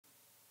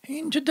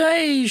In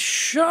today's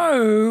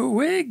show,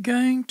 we're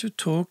going to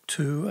talk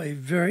to a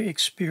very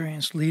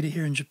experienced leader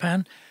here in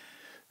Japan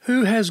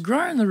who has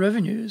grown the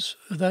revenues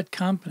of that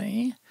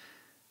company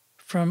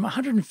from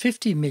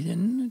 150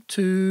 million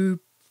to,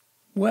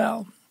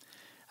 well,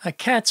 a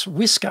cat's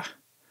whisker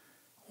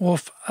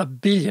of $1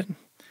 billion,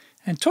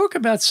 and talk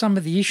about some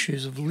of the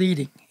issues of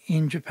leading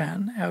in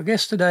Japan. Our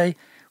guest today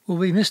will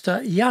be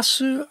Mr.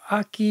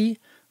 Yasuaki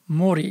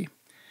Mori,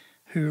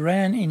 who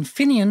ran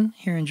Infineon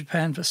here in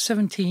Japan for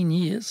 17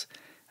 years,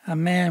 a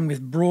man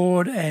with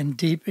broad and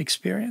deep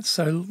experience.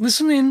 So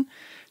listen in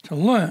to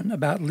learn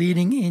about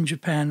leading in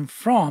Japan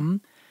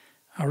from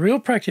a real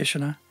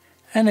practitioner,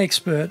 an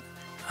expert,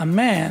 a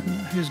man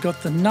who's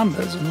got the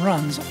numbers and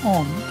runs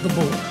on the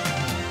board.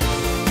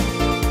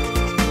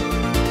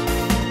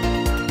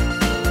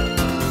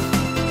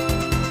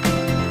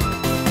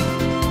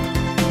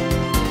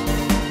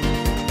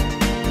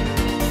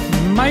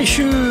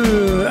 Maishu,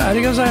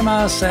 arigatou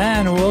gozaimasu,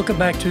 and welcome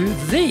back to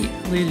the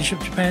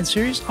Leadership Japan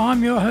series.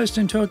 I'm your host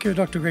in Tokyo,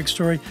 Dr. Greg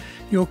Story,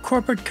 your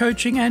corporate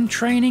coaching and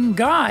training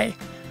guy,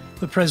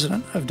 the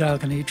president of Dale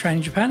Carnegie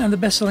Training Japan and the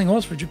best-selling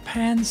author for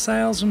Japan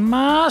Sales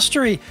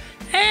Mastery.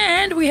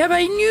 And we have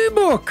a new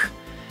book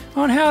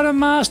on how to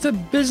master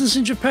business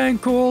in Japan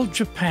called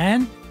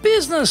Japan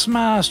Business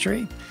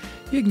Mastery.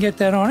 You can get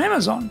that on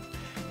Amazon.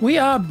 We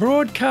are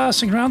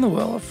broadcasting around the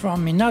world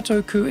from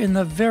Minato-ku in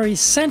the very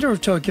center of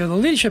Tokyo, the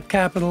leadership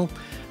capital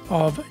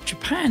of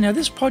Japan. Now,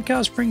 this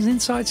podcast brings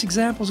insights,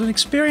 examples, and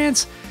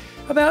experience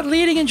about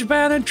leading in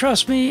Japan. And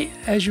trust me,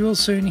 as you will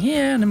soon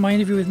hear, and in my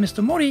interview with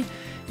Mr. Mori,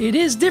 it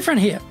is different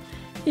here.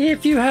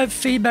 If you have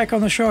feedback on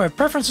the show or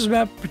preferences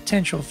about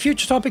potential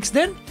future topics,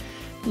 then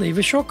leave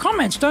us your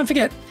comments. Don't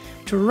forget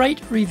to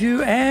rate,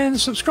 review, and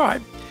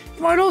subscribe.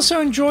 You might also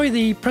enjoy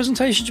the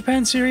Presentation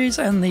Japan series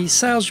and the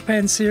Sales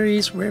Japan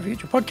series, wherever you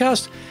get your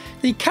podcast.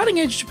 The Cutting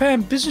Edge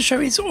Japan Business Show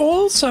is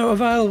also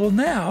available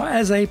now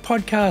as a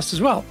podcast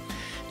as well.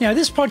 Now,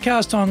 this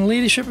podcast on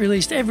leadership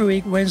released every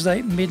week,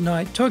 Wednesday,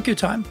 midnight Tokyo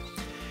time.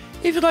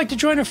 If you'd like to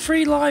join a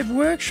free live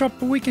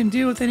workshop where we can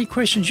deal with any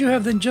questions you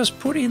have, then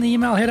just put in the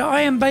email header, I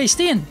am based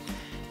in,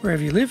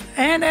 wherever you live,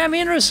 and am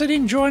interested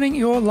in joining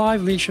your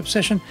live leadership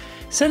session.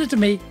 Send it to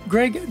me,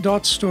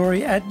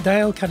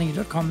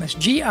 greg.story@dalecarnegie.com. That's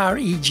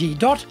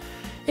greg.story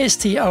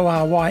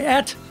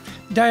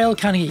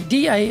 @dalecarnegie,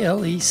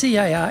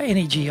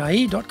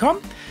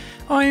 DALECARNEGIE.com.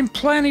 I am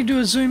planning to do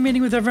a Zoom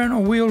meeting with everyone,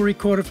 or we'll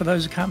record it for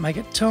those who can't make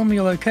it. Tell me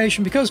your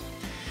location, because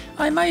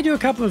I may do a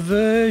couple of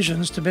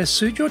versions to best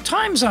suit your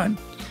time zone.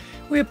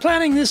 We are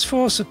planning this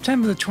for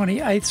September the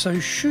 28th, so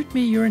shoot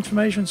me your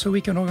information so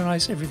we can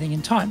organize everything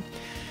in time.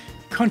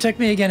 Contact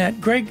me again at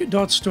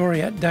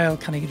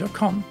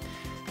greg.story@dalecarnegie.com.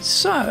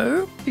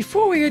 So,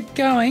 before we get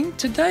going,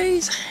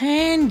 today's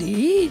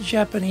handy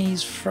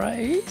Japanese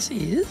phrase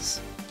is,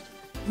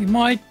 you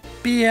might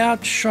be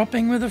out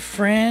shopping with a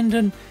friend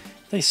and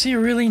they see a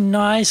really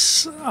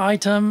nice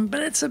item,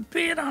 but it's a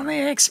bit on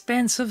the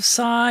expensive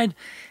side,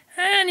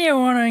 and you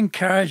want to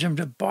encourage them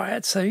to buy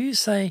it. So you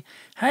say,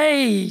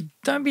 hey,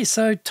 don't be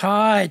so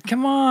tight.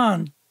 Come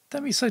on,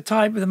 don't be so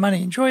tight with the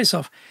money. Enjoy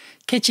yourself.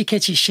 Kechi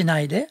kechi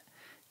shinai de.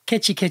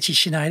 Kechi kechi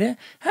shinai de.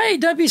 Hey,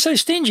 don't be so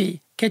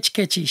stingy. Kechi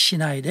kechi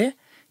shinai de.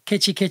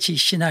 Kechi kechi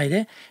shinai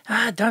de.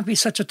 Don't be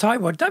such a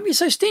tightwad. Don't be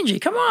so stingy.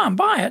 Come on,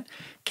 buy it.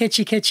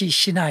 Kechi kechi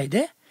shinai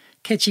de.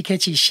 Kechi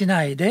kechi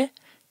shinai de.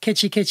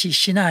 Kechi kechi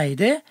shinai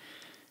de.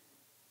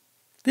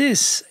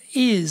 This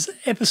is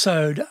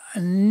episode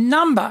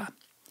number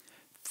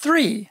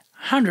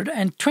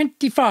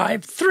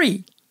 325.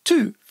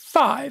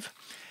 325.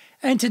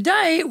 And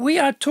today we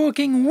are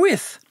talking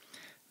with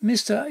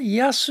Mr.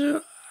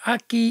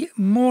 Yasuaki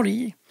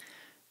Mori,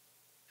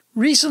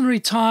 recently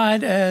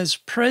retired as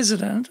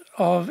president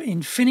of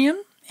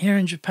Infineon here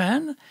in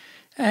Japan,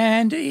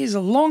 and is a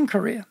long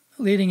career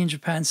leading in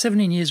Japan,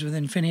 17 years with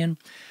Infineon.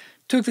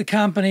 Took the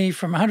company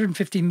from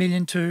 150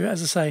 million to,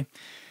 as I say,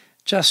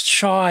 just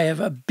shy of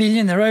 $1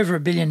 billion. They're over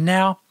 $1 billion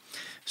now.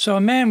 So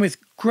a man with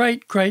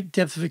great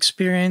depth of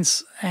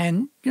experience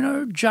and,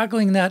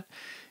 juggling that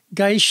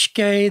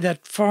gaishike,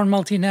 that foreign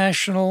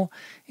multinational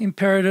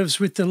imperatives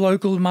with the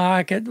local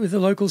market, with the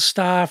local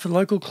staff, with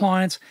local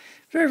clients.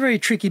 Very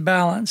tricky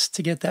balance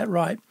to get that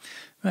right.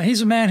 Now,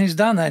 he's a man who's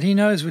done that. He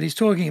knows what he's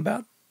talking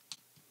about.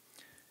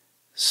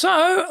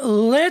 So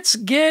let's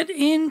get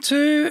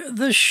into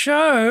the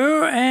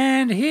show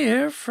and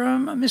hear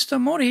from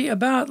Mr. Mori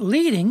about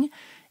leading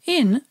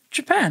in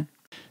Japan.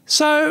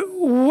 So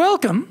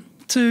welcome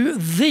to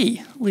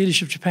the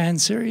Leadership Japan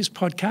series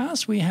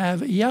podcast. We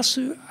have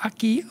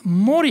Yasuaki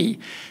Mori,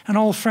 an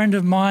old friend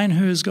of mine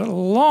who's got a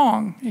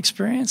long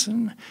experience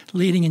in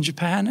leading in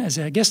Japan, as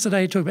our guest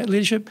today to talk about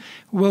leadership.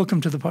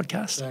 Welcome to the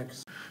podcast.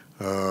 Thanks.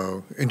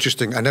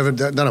 Interesting. I've never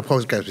done a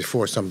podcast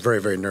before, so I'm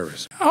very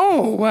nervous.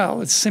 Oh,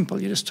 well, it's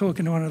simple. You just talk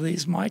into one of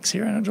these mics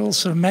here and it all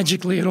sort of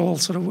magically, it all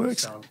sort of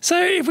works.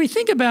 So if we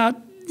think about,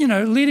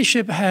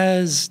 leadership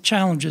has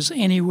challenges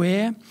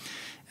anywhere.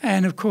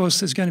 And of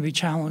course, there's going to be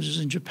challenges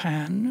in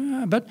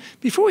Japan. But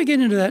before we get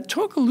into that,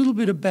 talk a little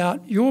bit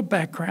about your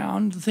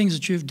background, the things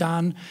that you've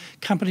done,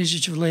 companies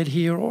that you've led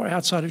here or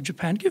outside of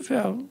Japan. Give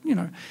our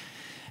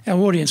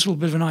audience a little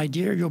bit of an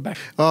idea of your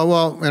background.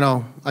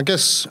 Well, I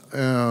guess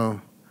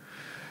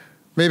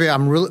maybe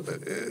I'm really.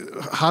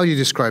 How you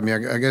describe me?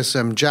 I guess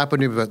I'm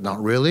Japanese, but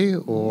not really,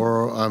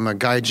 or I'm a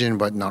gaijin,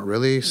 but not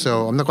really.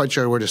 So I'm not quite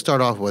sure where to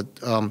start off with.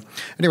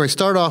 Anyway,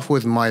 start off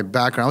with my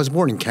background. I was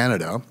born in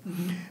Canada.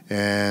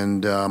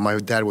 And my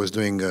dad was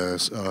doing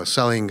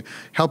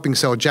helping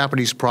sell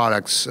Japanese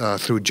products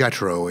through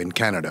Jetro in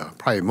Canada,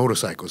 probably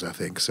motorcycles, I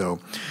think. So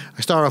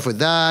I started off with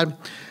that,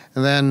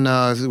 and then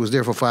it was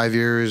there for 5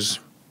 years.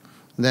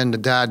 And then the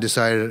dad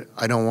decided,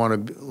 I don't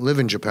want to live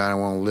in Japan, I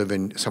want to live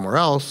in somewhere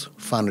else.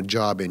 Found a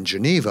job in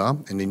Geneva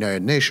in the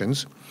United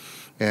Nations,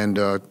 and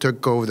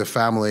took over the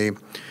family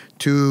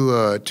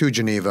to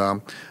Geneva.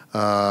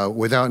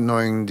 Without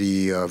knowing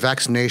the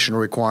vaccination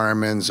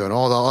requirements and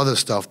all the other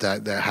stuff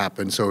that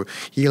happened. So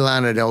he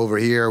landed over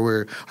here.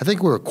 I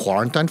think we were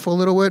quarantined for a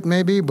little bit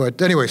maybe,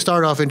 but anyway,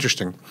 started off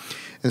interesting.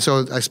 And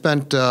so I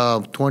spent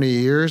 20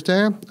 years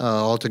there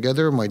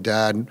altogether. My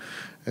dad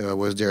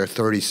was there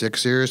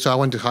 36 years. So I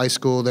went to high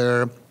school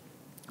there,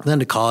 then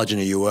to college in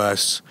the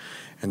U.S.,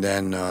 and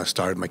then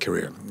started my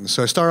career.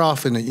 So I started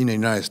off in the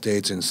United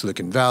States in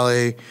Silicon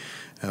Valley,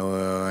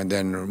 and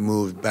then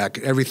moved back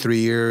every 3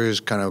 years,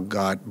 kind of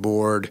got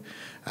bored,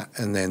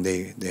 and then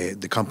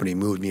the company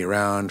moved me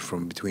around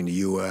from between the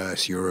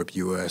U.S., Europe,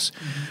 U.S.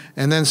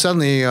 And then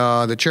suddenly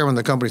the chairman of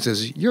the company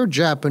says, "You're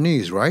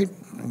Japanese, right?"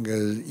 I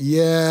go,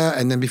 "Yeah."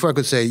 And then before I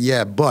could say,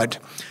 "Yeah, but,"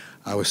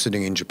 I was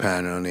sitting in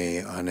Japan on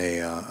a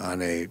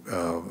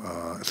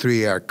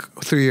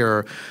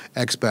 3-year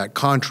expat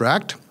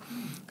contract.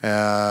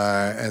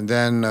 And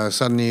then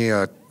suddenly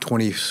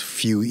 20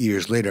 few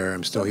years later,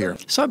 I'm still here.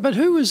 So, but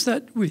who was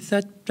that with,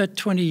 that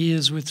 20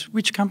 years with,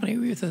 which company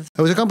were you with?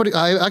 It was a company,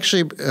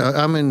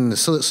 I'm in the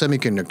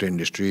semiconductor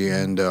industry,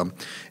 and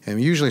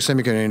usually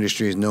semiconductor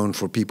industry is known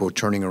for people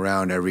turning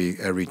around every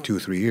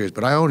 2-3 years,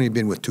 but I only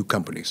been with 2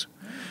 companies.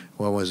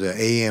 One was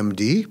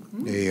AMD,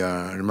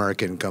 an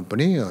American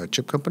company, a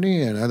chip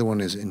company, and another one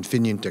is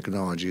Infineon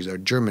Technologies, a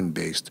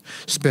German-based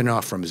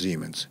spin-off from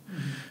Siemens.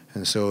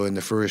 And so in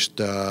the first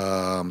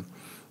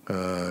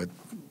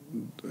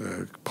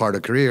part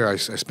of career, I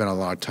spent a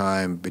lot of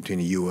time between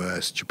the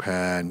U.S.,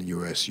 Japan,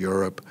 U.S.,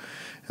 Europe,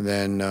 and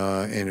then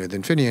with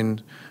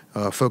Infineon,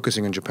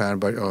 focusing on Japan,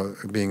 but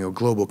being a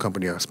global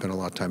company, I spent a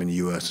lot of time in the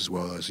U.S. as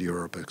well as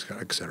Europe,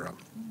 et cetera.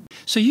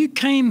 So you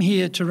came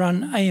here to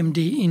run AMD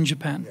in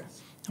Japan?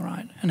 Yes. All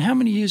right. And how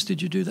many years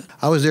did you do that?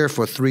 I was there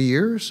for 3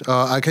 years.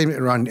 I came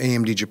around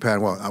AMD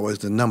Japan. Well, I was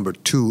the number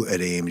 2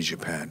 at AMD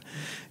Japan.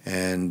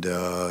 And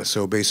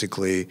so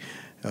basically,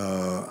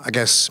 I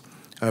guess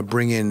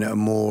bring in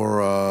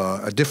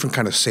a different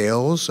kind of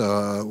sales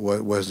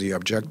was the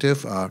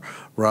objective,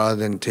 rather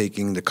than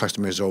taking the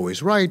customer is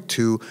always right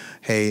to,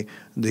 hey,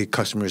 the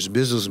customer's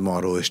business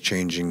model is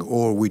changing,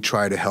 or we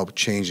try to help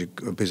change a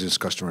business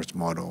customer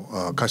model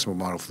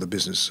for the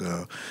business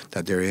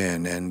that they're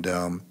in. And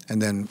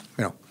then,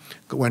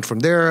 went from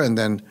there, and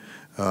then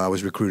I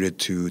was recruited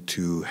to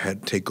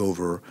take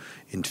over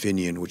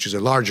Infineon, which is a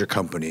larger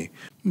company.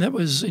 That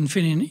was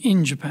Infineon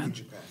in Japan? In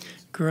Japan.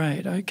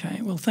 Great, okay.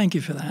 Well, thank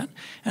you for that.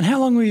 And how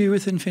long were you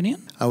with Infineon?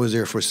 I was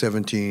there for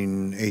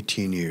 17,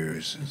 18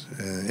 years.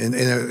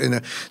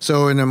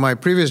 So in my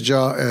previous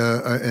job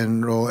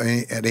and role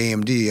at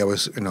AMD, I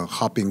was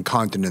hopping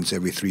continents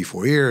every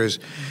 3-4 years.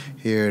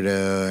 Here at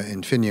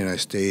Infineon, I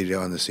stayed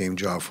on the same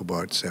job for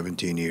about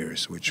 17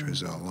 years, which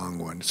was a long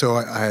one.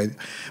 So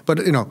but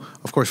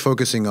of course,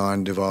 focusing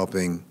on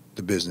developing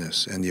the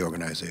business and the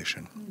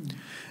organization.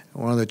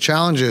 One of the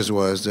challenges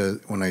was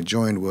that when I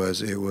joined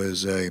it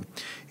was a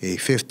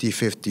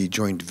 50-50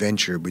 joint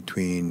venture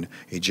between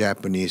a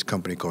Japanese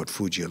company called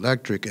Fuji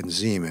Electric and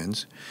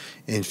Siemens.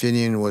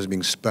 Infineon was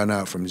being spun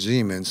out from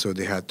Siemens, so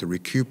they had to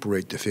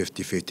recuperate the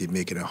 50-50,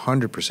 make it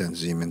 100%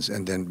 Siemens,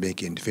 and then make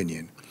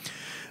Infineon.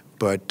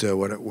 But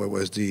what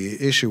was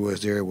the issue was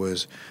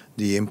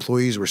the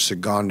employees were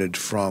seconded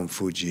from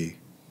Fuji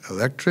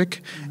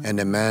Electric, and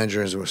the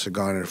managers were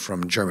seconded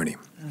from Germany.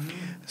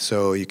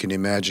 So you can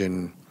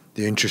imagine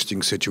the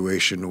interesting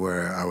situation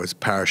where I was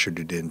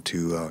parachuted in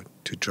to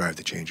drive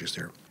the changes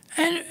there.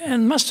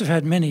 And must have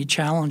had many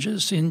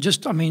challenges in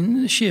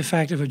the sheer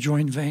fact of a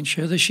joint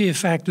venture, the sheer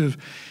fact of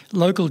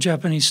local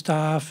Japanese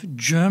staff,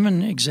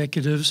 German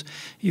executives,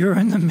 you're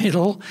in the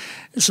middle,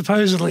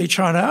 supposedly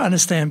trying to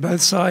understand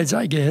both sides,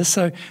 I guess.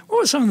 So what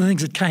were some of the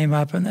things that came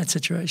up in that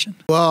situation?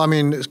 Well,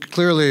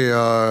 clearly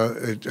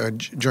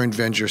joint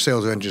venture,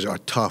 sales ventures are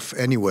tough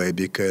anyway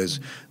because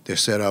they're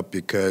set up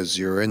because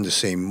you're in the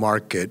same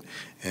market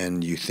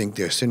and you think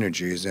there are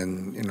synergies,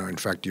 and in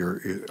fact,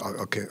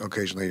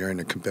 occasionally you're in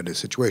a competitive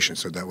situation.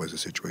 So that was a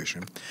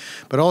situation,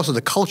 but also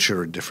the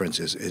culture difference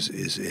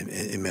is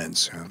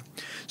immense.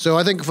 So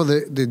I think for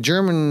the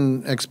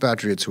German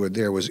expatriates who were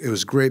there, it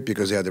was great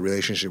because they had the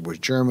relationship with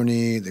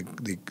Germany.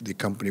 The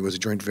company was a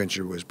joint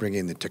venture, was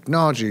bringing the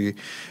technology,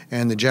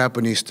 and the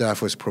Japanese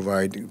staff was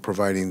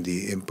providing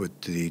the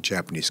input to the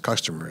Japanese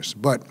customers.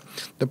 But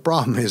the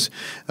problem is,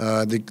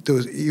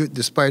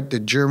 despite the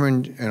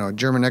German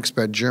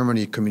expat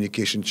Germany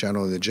communication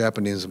channel, the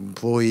Japanese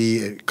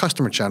employee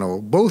customer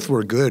channel, both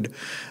were good.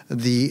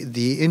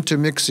 The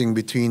intermixing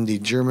between the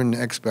German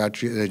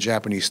expatriate and the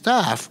Japanese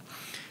staff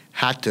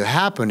had to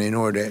happen in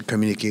order to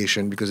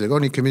communication, because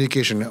the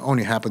communication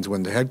only happens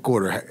when the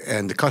headquarter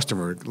and the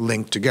customer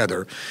link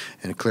together,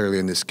 and clearly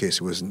in this case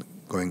it wasn't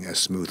going as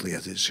smoothly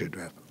as it should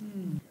have.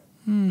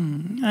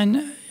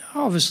 And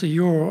obviously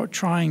you're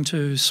trying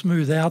to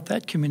smooth out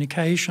that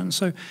communication.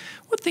 So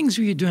what things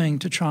were you doing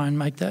to try and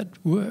make that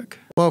work?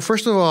 Well,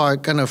 first of all, I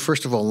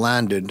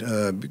landed.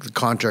 The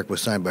contract was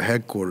signed by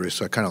headquarters,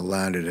 so I kind of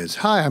landed as,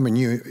 "Hi, I'm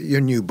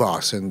your new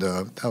boss," and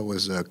that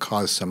was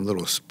caused some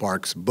little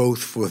sparks,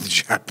 both for the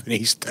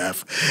Japanese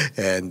staff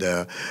and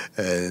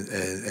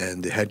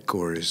the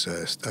headquarters,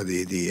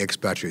 the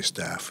expatriate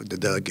staff, the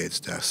delegate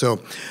staff.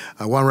 So,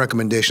 one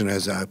recommendation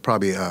is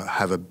probably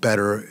have a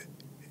better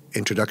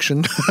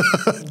introduction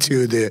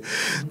to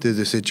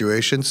the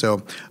situation.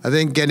 So I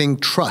think getting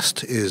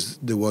trust was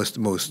the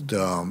most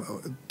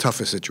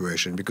toughest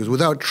situation, because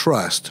without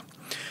trust,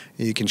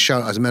 you can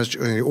shout as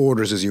many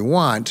orders as you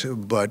want,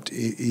 but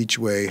each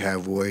way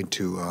have a way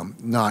to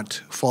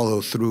not follow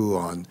through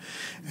on,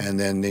 and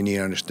then they need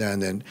to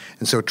understand. And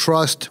so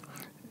trust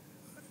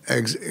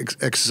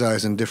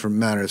exercised in different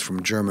manners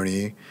from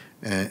Germany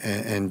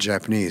and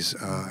Japanese,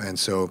 and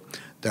so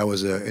that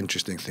was an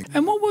interesting thing.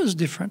 And what was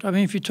different? I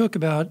mean, if you talk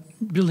about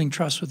building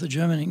trust with the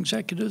German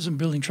executives and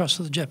building trust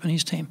with the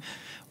Japanese team,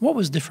 what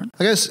was different?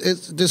 I guess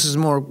this is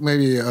more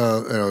maybe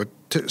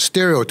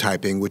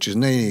stereotyping, which is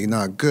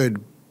not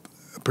good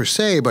per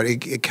se, but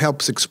it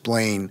helps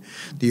explain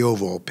the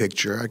overall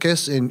picture. I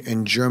guess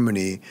in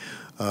Germany,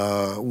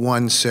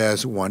 one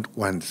says what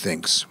one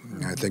thinks.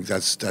 I think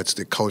that's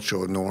the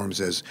cultural norms.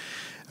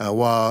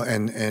 While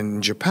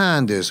in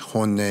Japan, there's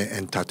honne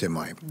and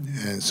tatemai.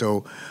 And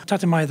so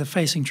tatemai, the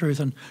facing truth,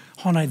 and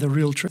honne, the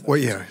real truth. Well,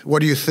 yeah. What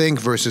do you think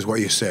versus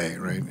what you say,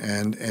 right?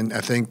 And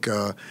I think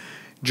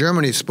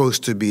Germany is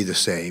supposed to be the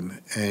same.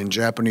 And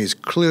Japanese,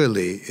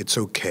 clearly, it's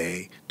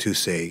okay to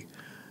say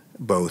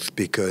both,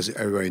 because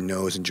everybody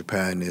knows in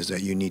Japan is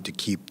that you need to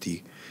keep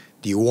the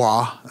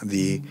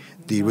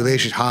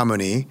relationship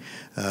harmony,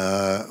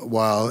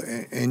 while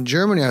in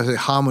Germany, I say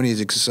harmony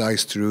is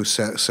exercised through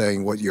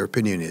saying what your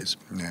opinion is.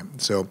 Yeah.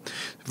 So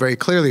very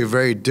clearly,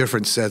 very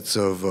different sets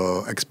of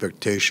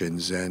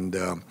expectations, and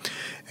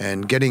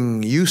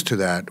getting used to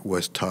that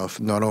was tough,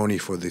 not only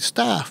for the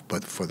staff,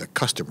 but for the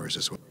customers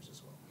as well.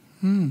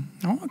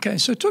 Oh, okay.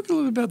 So talk a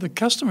little bit about the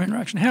customer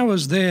interaction. How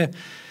was their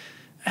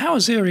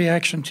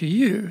reaction to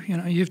you?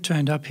 You've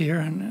turned up here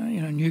and,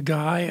 new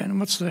guy, and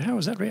how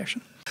was that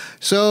reaction?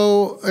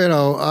 So,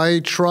 I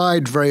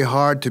tried very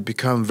hard to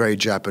become very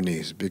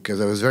Japanese,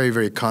 because I was very,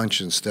 very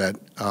conscious that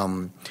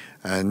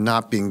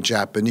not being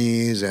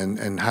Japanese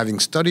and having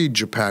studied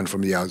Japan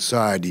from the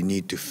outside, you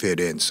need to fit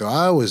in. So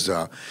I was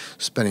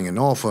spending an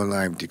awful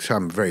time to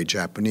become very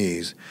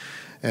Japanese.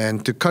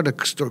 And to cut a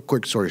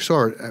quick story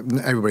short,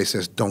 everybody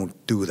says don't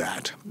do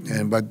that.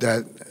 But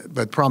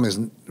the problem is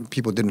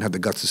people didn't have the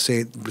guts to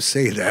say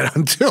that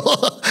until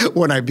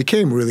when I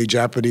became really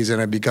Japanese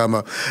and I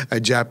become a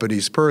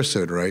Japanese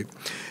person, right?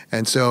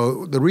 And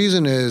so the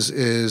reason is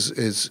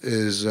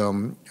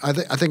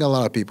I think a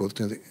lot of people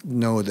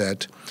know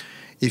that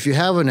if you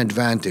have an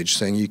advantage,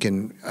 saying you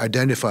can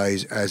identify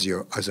as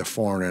a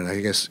foreigner, and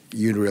I guess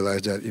you'd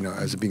realize that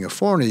as being a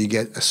foreigner, you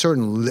get a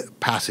certain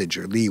passage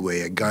or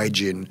leeway, a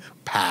gaijin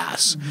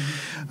pass,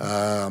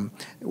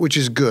 which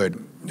is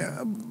good.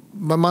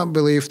 But my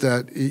belief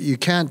that you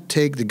can't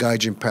take the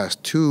gaijin pass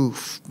too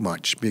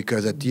much,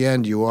 because at the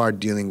end you are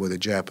dealing with a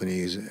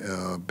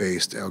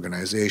Japanese-based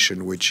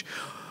organization, which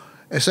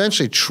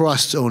essentially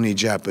trusts only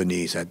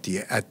Japanese at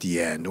the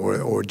end,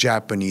 or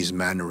Japanese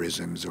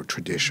mannerisms or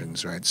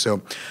traditions, right?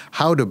 So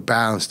how to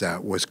balance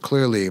that was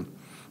clearly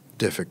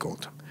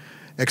difficult.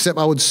 Except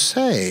I would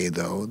say,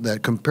 though,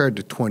 that compared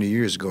to 20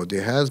 years ago,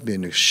 there has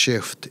been a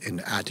shift in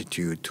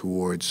attitude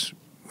towards,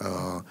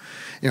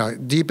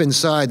 deep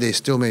inside they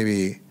still may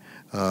be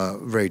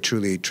very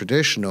truly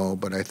traditional,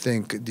 but I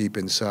think deep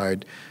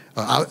inside,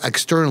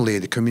 externally,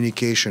 the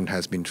communication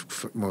has been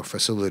more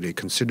facilitated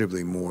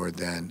considerably more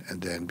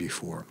than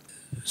before.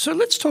 So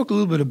let's talk a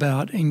little bit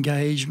about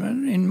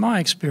engagement. In my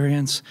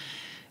experience,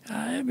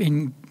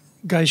 in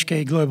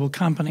Gaishke global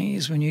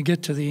companies, when you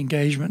get to the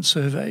engagement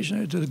surveys,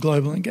 to the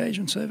global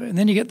engagement survey, and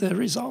then you get the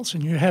results,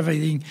 and you have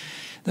the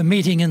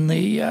meeting in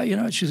the,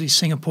 it's usually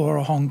Singapore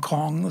or Hong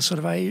Kong, the sort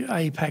of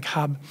APAC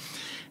hub,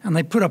 and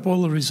they put up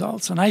all the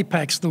results, and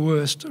APAC's the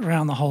worst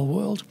around the whole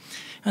world.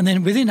 And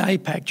then within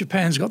APAC,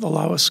 Japan's got the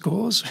lowest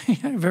scores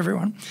of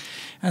everyone.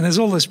 And there's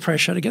all this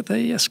pressure to get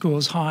the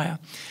scores higher.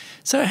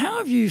 So how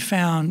have you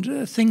found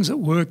things that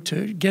work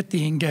to get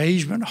the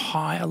engagement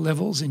higher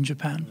levels in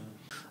Japan?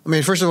 I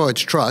mean, first of all,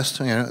 it's trust,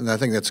 and I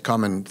think that's a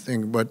common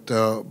thing. But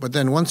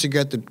then once you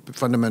get the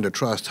fundamental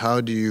trust,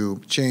 how do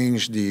you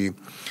change the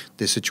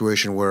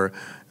situation where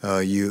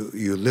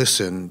you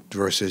listen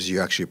versus you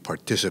actually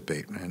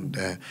participate? And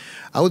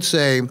I would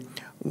say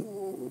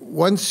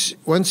once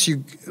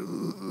you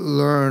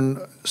learn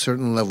a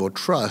certain level of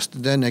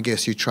trust, then I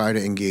guess you try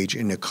to engage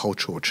in a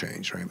cultural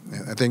change, right?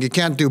 I think you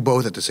can't do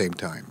both at the same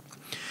time.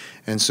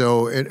 And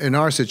so in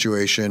our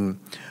situation,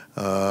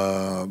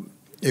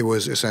 it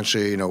was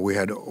essentially,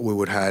 we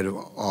would have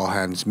all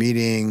hands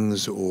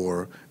meetings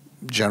or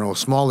general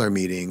smaller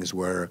meetings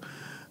where,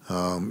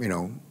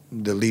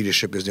 the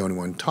leadership is the only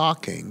one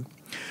talking.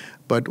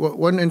 But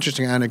one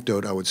interesting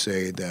anecdote I would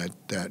say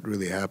that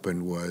really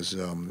happened was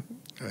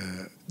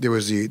there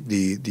was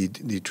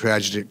the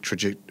tragic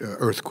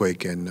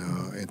earthquake and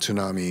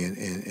tsunami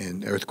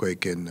and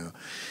earthquake in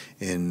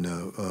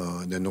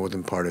the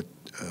northern part of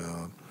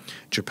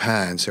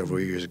Japan several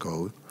years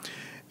ago.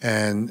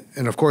 And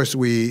of course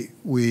we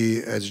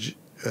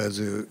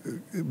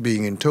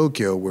being in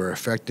Tokyo were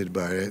affected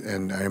by it,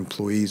 and our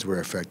employees were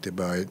affected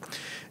by it.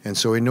 And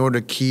so in order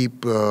to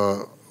keep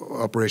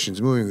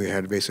operations moving, we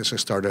had to basically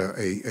start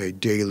a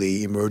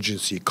daily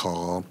emergency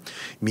call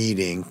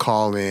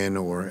in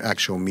or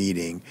actual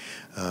meeting,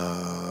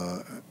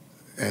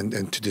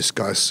 and to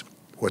discuss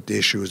what the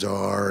issues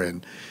are,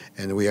 and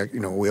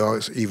we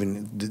also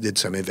even did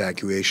some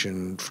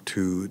evacuation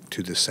to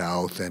the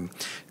south and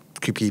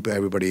to keep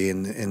everybody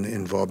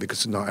involved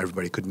because not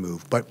everybody could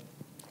move. But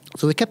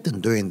so we kept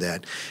on doing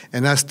that,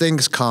 and as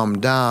things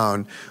calmed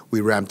down,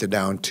 we ramped it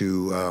down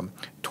to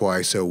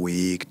twice a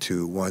week,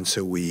 to once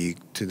a week,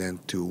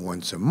 to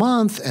once a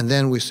month, and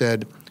then we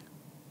said,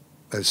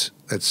 let's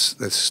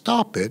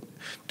stop it.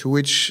 To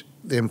which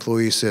the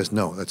employee says,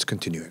 no, let's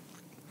continue it,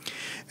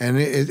 and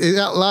it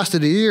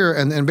lasted a year,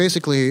 and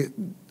basically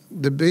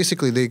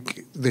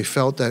they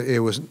felt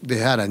that they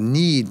had a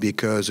need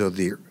because of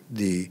the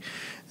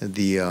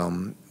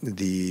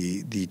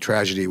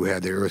tragedy we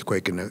had, the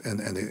earthquake, and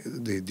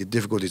the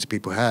difficulties that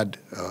people had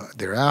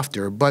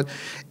thereafter. But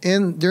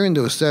during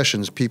those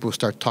sessions, people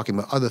start talking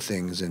about other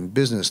things and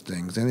business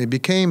things, and it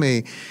became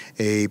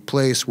a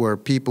place where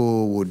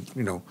people would,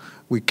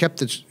 we kept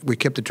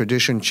the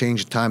tradition,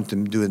 changed the time to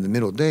do it in the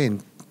middle of the day,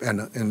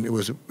 and it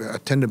was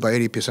attended by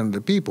 80% of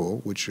the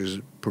people, which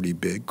is pretty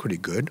big, pretty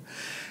good.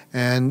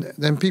 And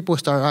then people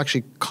started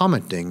actually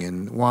commenting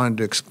and wanted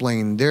to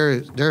explain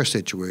their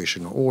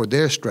situation or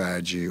their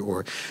strategy,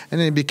 and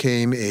then it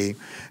became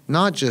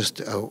not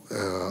just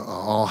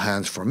all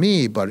hands for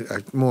me,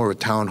 but more of a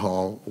town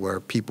hall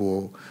where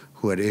people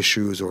who had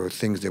issues or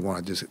things they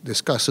wanted to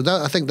discuss. So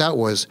I think that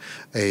was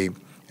a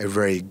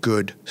very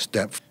good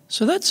step.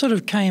 So that sort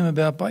of came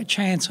about by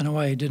chance in a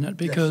way, didn't it?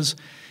 Because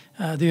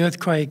the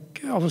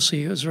earthquake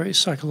obviously was very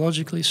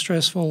psychologically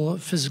stressful,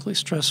 physically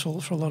stressful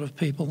for a lot of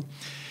people.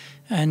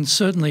 And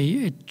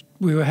certainly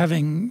we were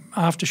having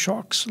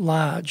aftershocks,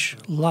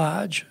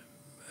 large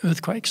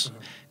earthquakes,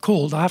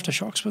 called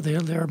aftershocks, but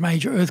they're a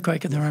major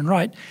earthquake in their own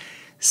right,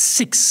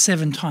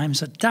 6-7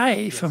 times a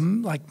day for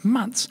like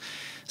months.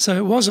 So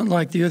it wasn't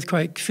like the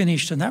earthquake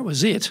finished and that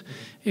was it.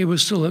 It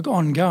was still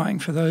ongoing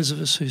for those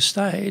of us who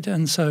stayed.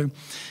 And so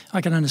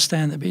I can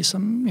understand there'd be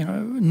some,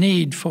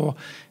 need for,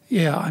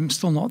 I'm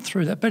still not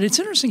through that. But it's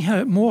interesting how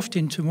it morphed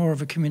into more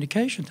of a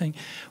communication thing.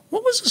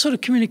 What was the sort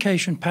of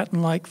communication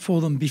pattern like for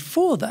them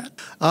before that?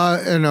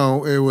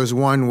 It was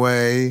one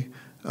way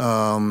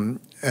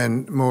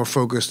and more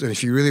focused. And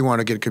if you really want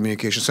to get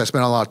communication, so I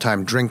spent a lot of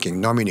time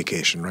drinking,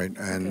 non-communication, right?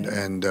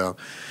 And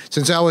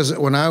since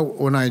when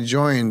I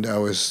joined, I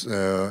was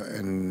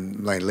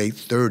in my late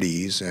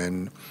 30s,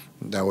 and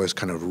that was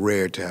kind of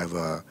rare to have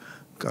a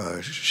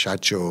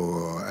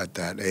shacho at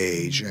that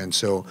age, and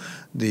so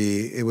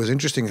it was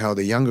interesting how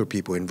the younger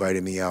people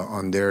invited me out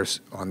on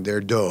their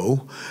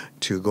dough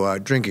to go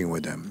out drinking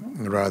with them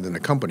rather than the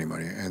company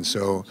money, and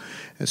so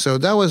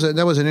that was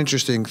an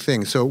interesting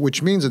thing. So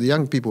which means that the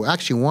young people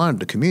actually wanted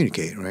to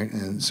communicate, right?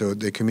 And so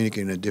they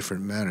communicate in a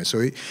different manner.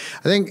 So I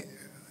think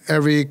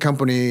every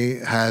company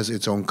has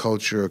its own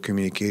culture of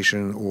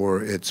communication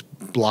or its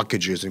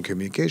blockages in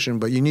communication,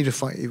 but you need to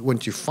find,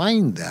 once you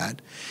find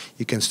that,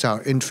 you can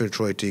start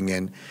infiltrating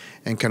and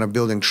kind of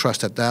building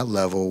trust at that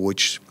level,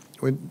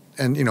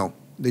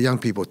 the young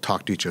people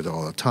talk to each other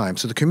all the time.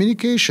 So the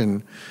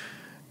communication,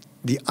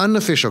 the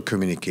unofficial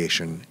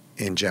communication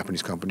in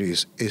Japanese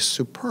companies is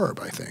superb,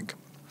 I think.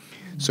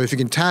 So if you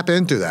can tap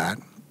into that,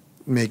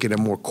 make it a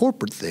more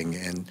corporate thing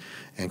and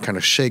kind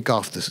of shake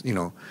off this,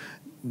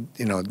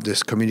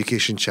 this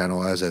communication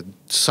channel as a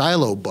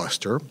silo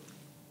buster,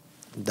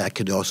 that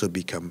could also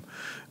become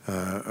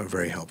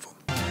very helpful.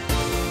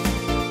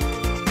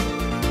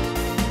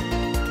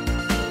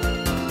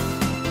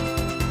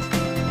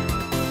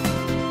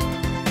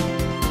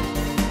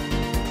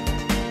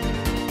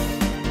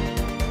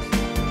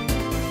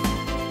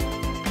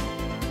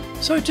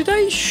 So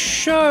today's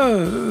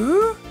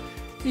show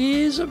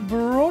is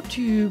brought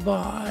to you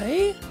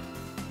by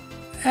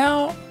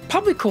our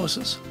public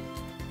courses.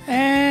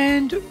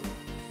 And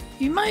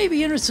you may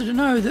be interested to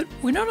know that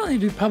we not only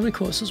do public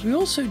courses, we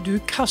also do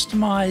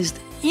customized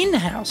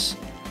in-house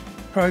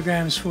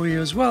programs for you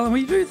as well. And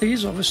we do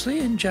these obviously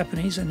in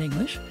Japanese and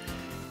English.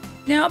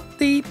 Now,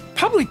 the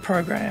public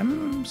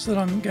programs that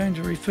I'm going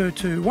to refer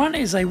to, one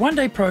is a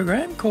one-day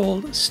program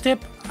called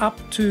Step Up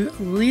to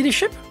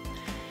Leadership.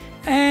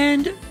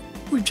 And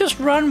we've just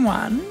run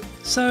one.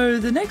 So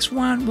the next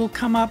one will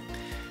come up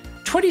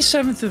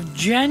 27th of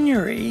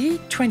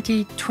January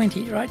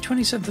 2020, right?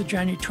 27th of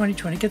January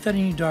 2020. Get that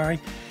in your diary.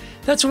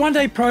 That's a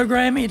one-day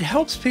program. It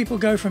helps people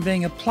go from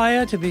being a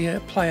player to be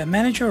a player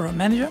manager or a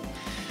manager.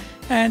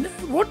 And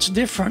what's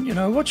different? You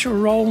know, what's your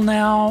role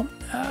now?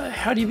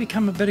 How do you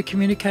become a better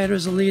communicator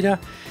as a leader?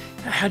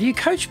 How do you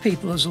coach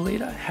people as a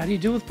leader? How do you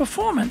deal with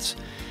performance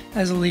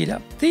as a leader?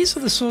 These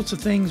are the sorts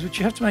of things which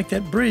you have to make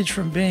that bridge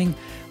from being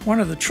one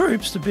of the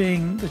troops to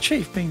being the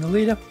chief, being the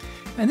leader.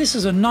 And this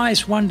is a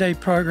nice one-day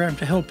program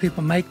to help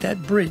people make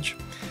that bridge.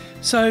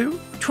 So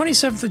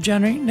 27th of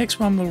January, next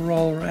one will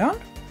roll around.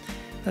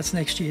 That's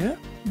next year.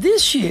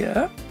 This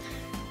year,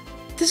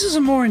 this is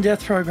a more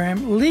in-depth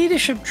program,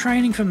 Leadership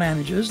Training for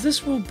Managers.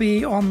 This will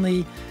be on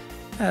the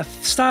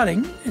it's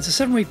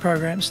a 7-week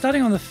program,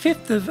 starting on the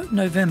 5th of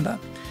November.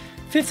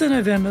 5th of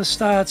November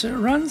starts, it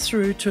runs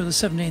through to the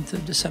 17th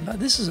of December.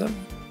 This is an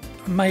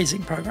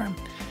amazing program.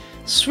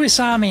 Swiss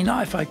Army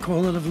knife, I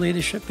call it, of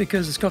leadership,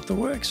 because it's got the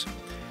works.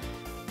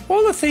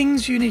 All the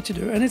things you need to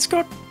do, and it's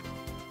got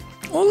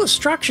all the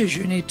structures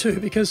you need too,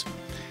 because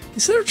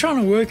instead of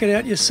trying to work it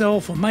out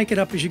yourself or make it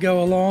up as you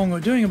go along or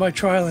doing it by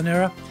trial and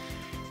error,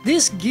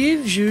 this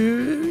gives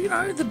you,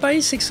 the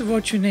basics of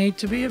what you need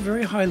to be a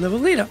very high-level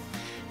leader.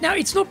 Now,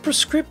 it's not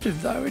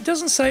prescriptive, though. It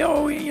doesn't say,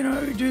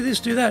 do this,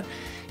 do that.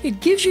 It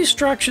gives you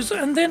structures,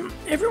 and then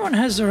everyone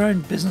has their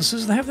own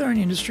businesses. They have their own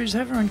industries. They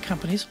have their own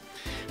companies.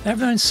 They have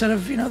their own set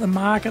of, the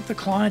market, the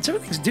clients.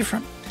 Everything's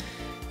different.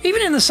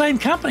 Even in the same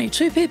company,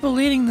 two people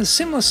leading the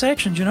similar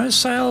sections,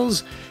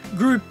 sales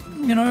group,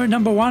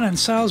 number 1 and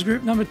sales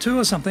group number 2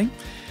 or something,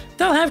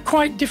 they'll have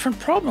quite different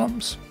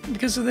problems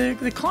because of their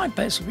client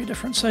base will be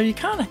different. So you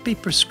can't be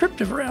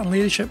prescriptive around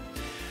leadership.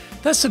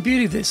 That's the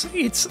beauty of this.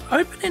 It's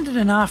open-ended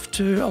enough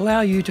to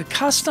allow you to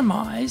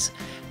customize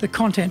the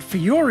content for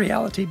your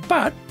reality,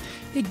 but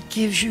it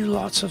gives you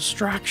lots of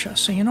structure.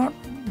 So you're not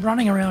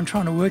running around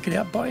trying to work it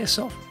out by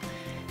yourself.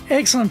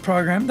 Excellent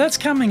program. That's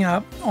coming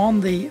up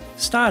on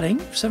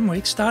 7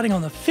 weeks, starting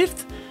on the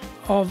 5th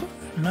of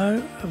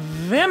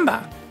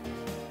November.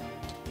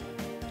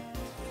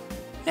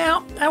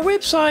 Now, our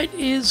website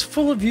is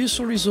full of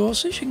useful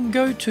resources. You can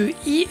go to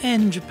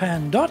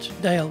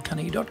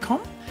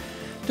enjapan.dalecarnegie.com.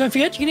 Don't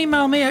forget, you can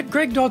email me at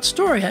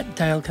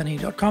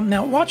greg.story@dalecarnegie.com.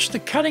 Now, watch the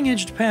Cutting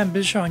Edge Japan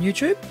Biz Show on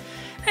YouTube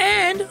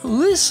and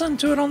listen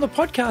to it on the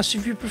podcast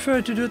if you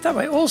prefer to do it that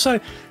way. Also,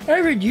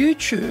 over at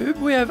YouTube,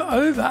 we have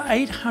over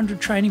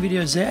 800 training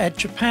videos there at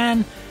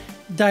Japan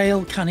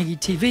Dale Carnegie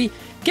TV.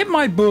 Get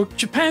my book,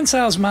 Japan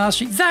Sales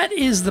Mastery. That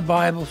is the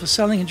Bible for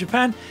selling in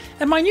Japan.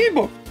 And my new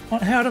book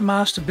on how to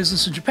master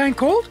business in Japan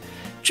called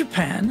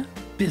Japan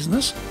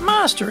Business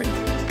Mastery.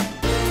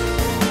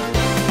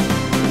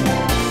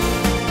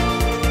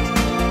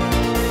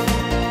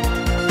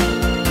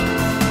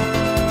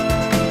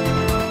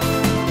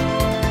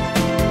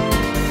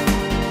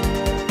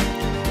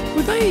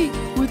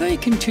 Were they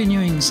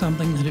continuing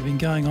something that had been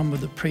going on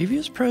with the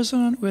previous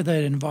president, where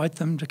they'd invite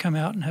them to come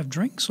out and have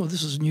drinks, or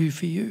this is new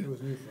for you? It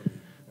was new for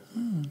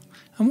me.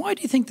 And why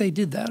do you think they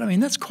did that? I mean,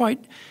 that's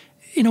quite,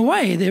 in a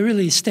way, they're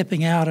really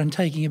stepping out and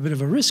taking a bit of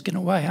a risk in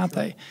a way, aren't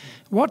they?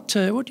 What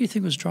do you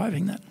think was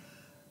driving that?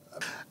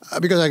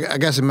 Because I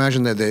guess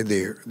imagine that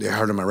they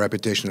heard of my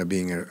reputation of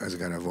being as a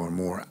kind of a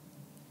more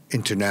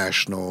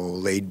international,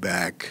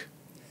 laid-back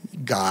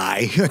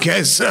guy, I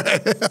guess.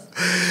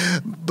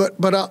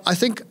 but I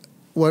think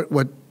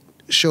what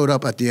showed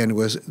up at the end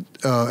was,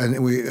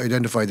 and we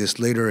identified this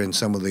later in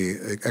some of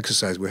the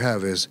exercise we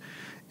have, is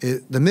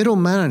the middle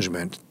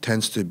management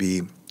tends to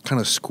be kind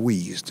of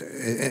squeezed.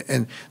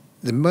 And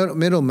the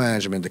middle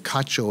management, the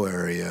kacho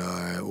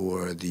area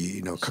or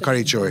the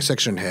kakaricho or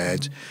section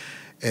heads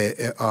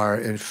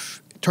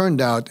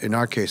turned out in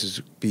our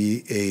cases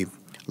be a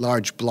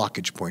large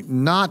blockage point.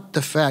 Not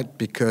the fact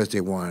because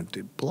they wanted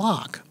to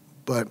block,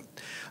 but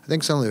I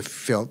think some of them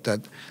felt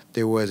that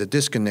there was a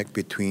disconnect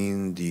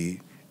between the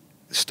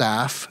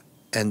staff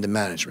and the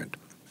management.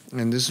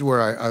 And this is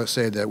where I would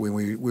say that when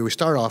we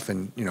start off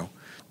in,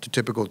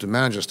 typical to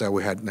manager style,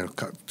 we had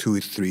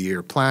 2-3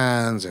 year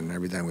plans, and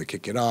every time we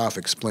kick it off,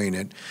 explain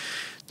it.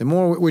 The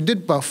more we did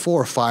about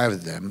 4 or 5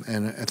 of them,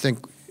 and I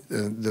think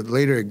the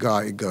later it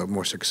got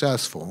more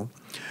successful.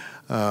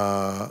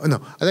 I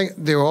think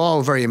they were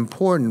all very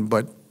important,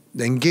 but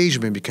the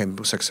engagement became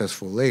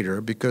successful later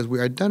because we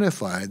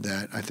identified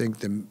that I think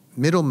the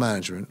middle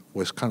management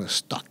was kind of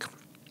stuck.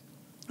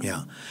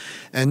 Yeah.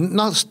 And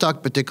not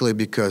stuck particularly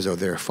because of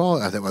their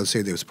fault. I would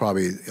say there was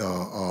probably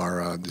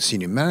the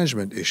senior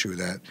management issue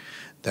that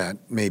that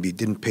maybe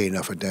didn't pay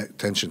enough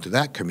attention to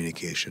that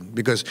communication.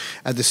 Because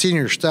at the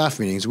senior staff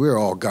meetings, we were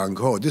all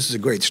gung-ho. This is a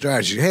great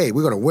strategy. Hey,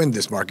 we're going to win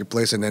this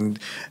marketplace. And then,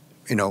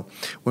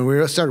 when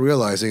we started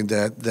realizing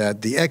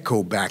that the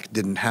echo back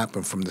didn't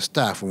happen from the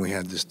staff when we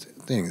had this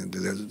thing,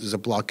 there's a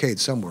blockade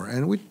somewhere.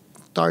 And we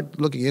start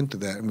looking into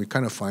that, and we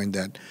kind of find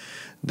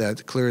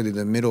that clearly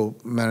the middle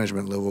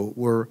management level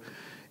were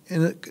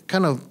in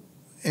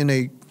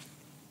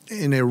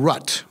a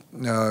rut,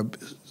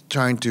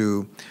 trying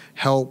to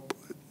help,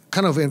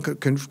 kind of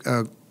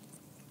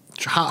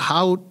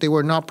how they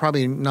were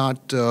probably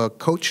not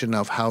coached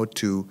enough how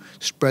to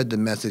spread the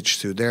message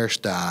to their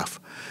staff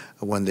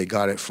when they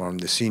got it from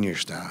the senior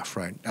staff,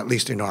 right? At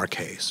least in our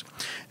case.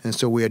 And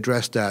so we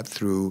addressed that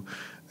through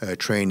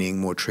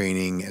more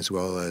training, as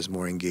well as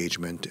more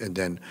engagement. And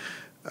then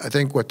I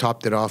think what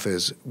topped it off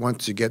is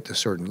once you get to a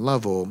certain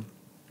level,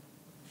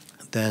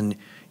 then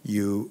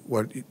you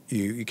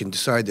can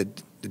decide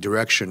that the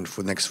direction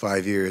for the next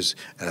 5 years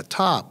at the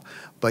top,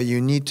 but you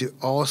need to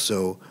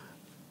also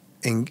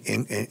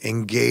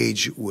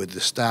engage with the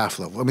staff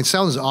level. I mean, it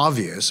sounds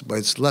obvious, but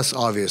it's less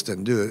obvious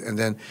than do it. And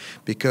then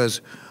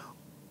because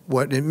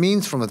what it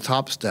means from the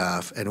top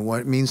staff and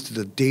what it means to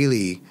the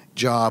daily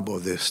job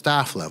of the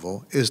staff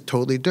level is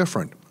totally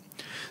different.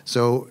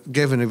 So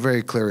given a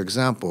very clear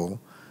example,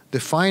 the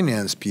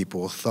finance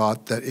people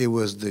thought that it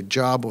was the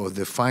job of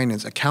the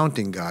finance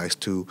accounting guys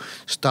to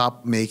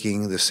stop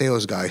making the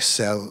sales guys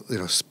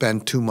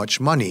spend too much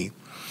money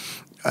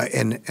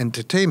in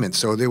entertainment.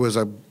 So there was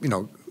a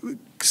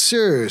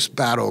serious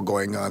battle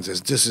going on.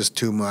 Says this is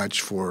too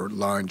much for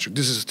lunch, or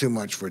this is too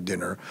much for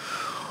dinner.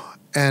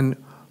 And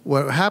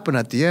what happened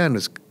at the end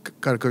was,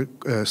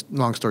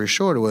 long story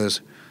short,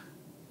 was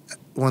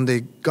when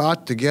they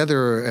got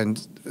together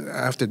and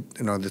after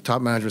the top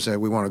management said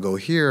we want to go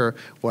here,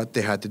 what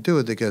they had to do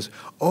is because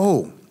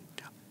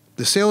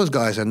the sales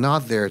guys are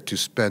not there to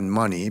spend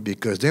money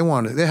because they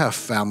have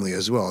family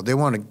as well. They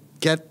want to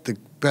get the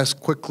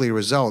best quickly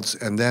results,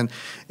 and then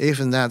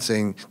even that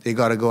saying they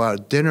got to go out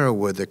to dinner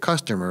with the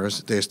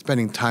customers, they're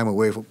spending time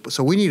away.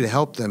 So we need to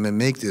help them and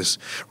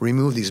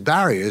remove these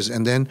barriers,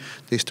 and then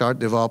they start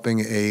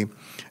developing a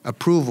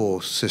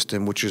approval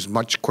system which is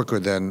much quicker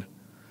than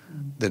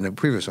the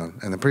previous one.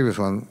 And the previous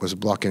one was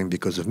blocking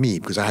because of me,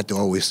 because I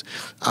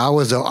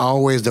was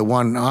always the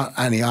one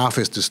in the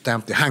office to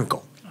stamp the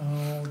Hanko.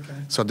 Oh,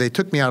 okay. So they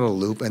took me out of the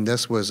loop, and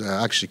this was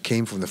actually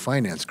came from the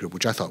finance group,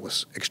 which I thought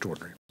was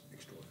extraordinary.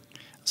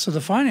 So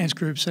the finance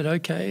group said,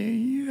 okay,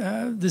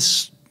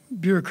 this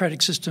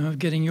bureaucratic system of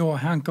getting your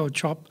Hanko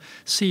chop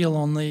seal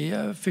on the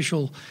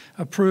official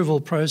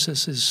approval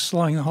process is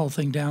slowing the whole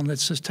thing down.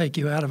 Let's just take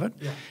you out of it,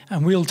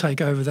 and we'll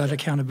take over that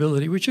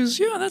accountability, which is,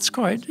 that's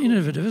quite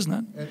innovative, isn't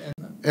it?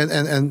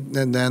 And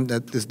then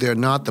they're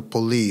not the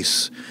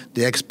police,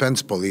 the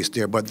expense police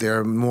there, but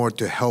they're more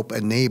to help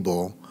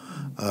enable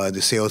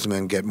the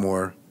salesman get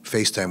more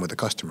face time with the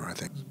customer, I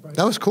think.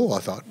 That was cool, I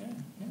thought.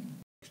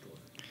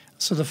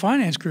 So the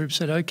finance group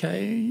said,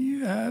 okay,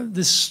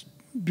 this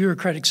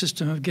bureaucratic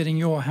system of getting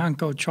your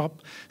Hanko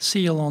chop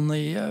seal on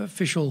the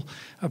official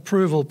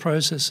approval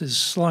process is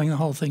slowing the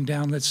whole thing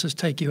down. Let's just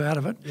take you out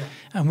of it,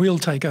 and we'll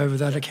take over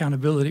that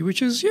accountability,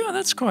 which is,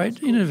 that's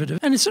quite innovative.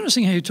 And it's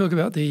interesting how you talk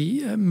about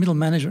the middle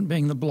management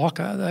being the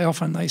blocker.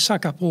 They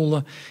suck up all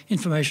the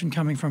information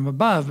coming from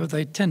above, but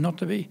they tend not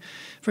to be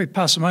very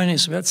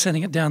parsimonious about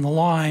sending it down the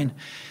line.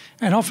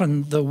 And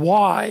often the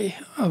why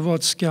of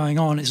what's going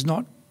on is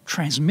not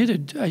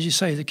transmitted, as you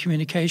say, the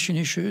communication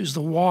issues.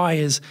 The why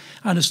is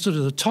understood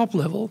at the top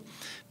level,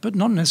 but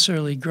not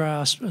necessarily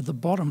grasped at the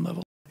bottom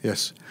level.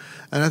 Yes,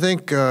 and I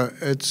think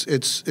it's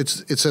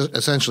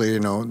essentially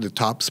the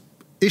top's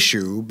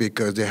issue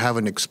because they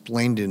haven't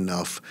explained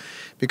enough.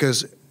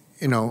 Because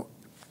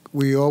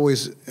we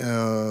always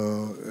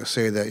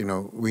say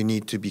that we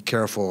need to be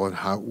careful on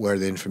where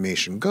the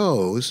information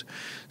goes.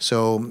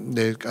 So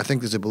I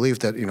think there's a belief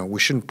that we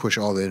shouldn't push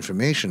all the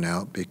information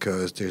out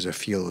because there's a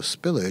feel of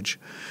spillage.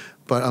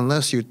 But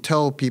unless you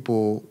tell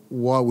people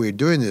what we're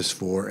doing this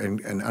for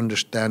in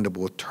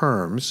understandable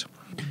terms,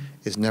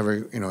 it's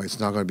never it's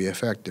not going to be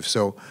effective.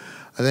 So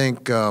I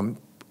think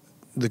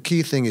the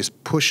key thing is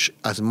push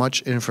as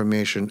much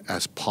information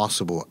as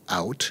possible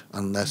out,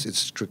 unless it's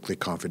strictly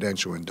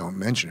confidential, and don't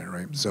mention it,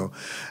 right? So,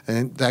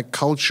 and that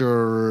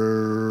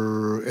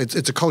culture,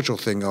 it's a cultural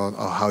thing on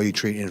how you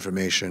treat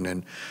information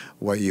and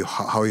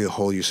how you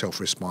hold yourself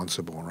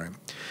responsible, right?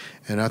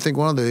 And I think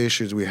one of the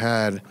issues we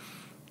had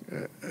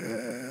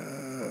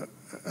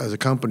as a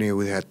company,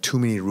 we had too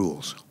many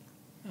rules.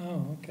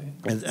 Oh, okay.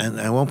 And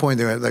at one point,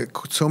 there were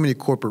so many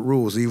corporate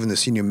rules, even the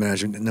senior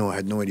management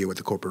had no idea what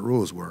the corporate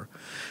rules were.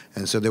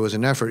 And so there was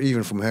an effort,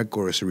 even from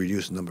headquarters, to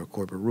reduce the number of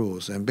corporate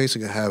rules and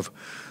basically have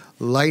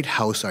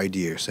lighthouse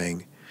ideas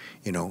saying,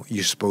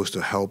 you're supposed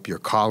to help your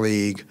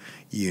colleague,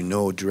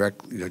 general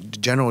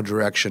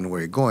direction where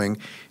you're going,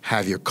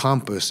 have your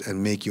compass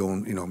and make your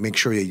own, make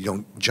sure that you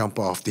don't jump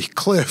off the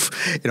cliff,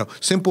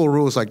 simple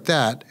rules like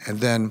that, and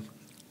then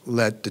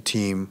let the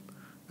team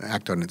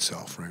act on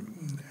itself, right?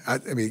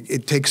 I mean,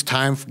 it takes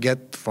time to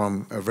get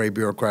from a very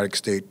bureaucratic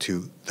state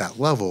to that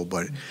level,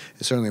 but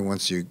certainly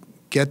once you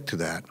get to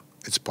that,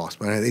 it's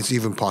possible. And it's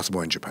even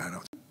possible in Japan.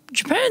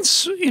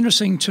 Japan's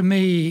interesting to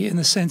me in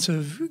the sense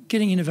of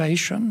getting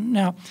innovation.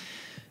 Now,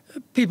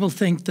 people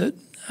think that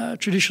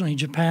traditionally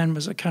Japan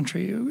was a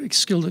country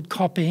skilled at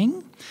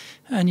copying,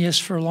 and yes,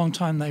 for a long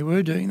time they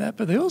were doing that,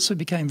 but they also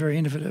became very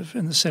innovative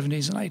in the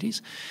 70s and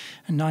 80s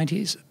and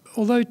 90s.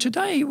 Although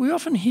today we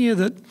often hear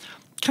that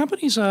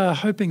companies are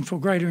hoping for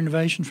greater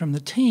innovation from the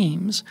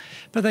teams,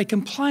 but they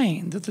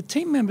complain that the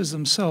team members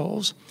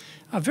themselves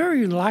are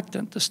very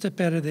reluctant to step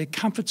out of their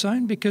comfort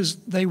zone because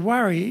they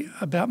worry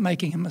about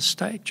making a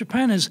mistake.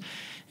 Japan is,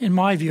 in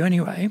my view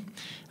anyway,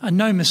 a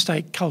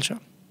no-mistake culture.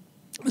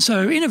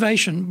 So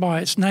innovation by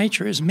its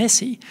nature is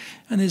messy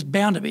and there's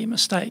bound to be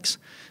mistakes.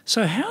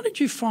 So how did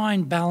you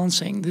find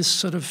balancing this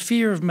sort of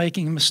fear of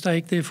making a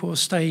mistake, therefore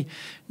stay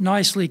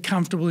nicely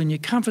comfortable in your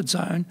comfort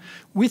zone,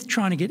 with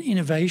trying to get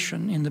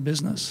innovation in the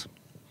business?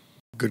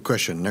 Good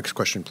question. Next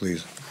question,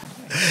 please.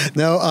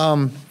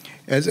 No,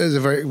 it's a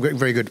very,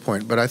 very good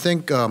point. But I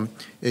think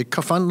it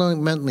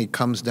fundamentally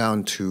comes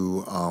down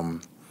to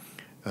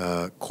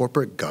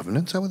corporate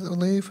governance, I would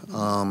believe.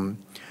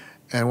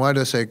 And why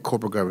do I say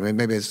corporate governance?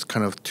 Maybe it's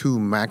kind of too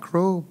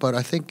macro, but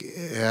I think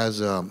it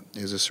has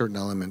is a certain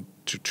element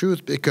to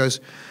truth because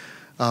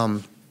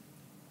I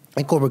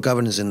think corporate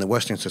governance in the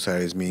Western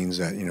societies means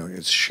that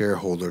it's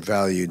shareholder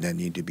value that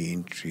need to be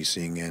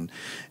increasing,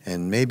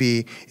 and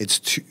maybe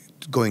it's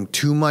going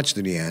too much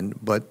to the end,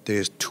 but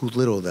there's too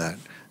little that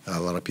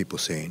a lot of people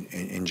say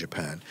in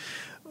Japan.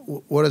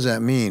 What does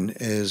that mean?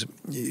 Is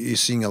you're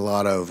seeing a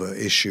lot of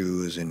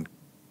issues in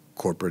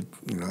corporate,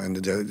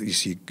 and you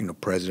see,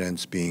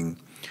 presidents being,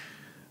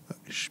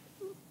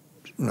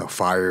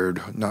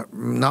 fired,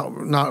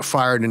 not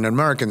fired in an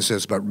American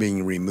sense, but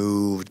being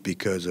removed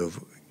because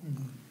of,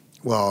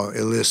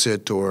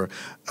 illicit or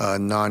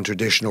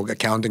non-traditional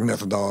accounting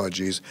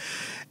methodologies.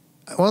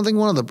 I think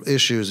one of the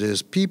issues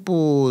is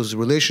people's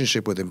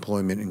relationship with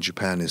employment in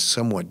Japan is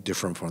somewhat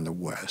different from the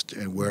West,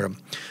 and where I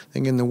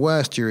think in the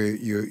West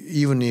you're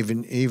even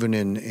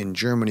in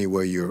Germany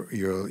where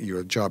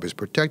your job is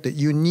protected,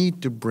 you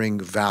need to bring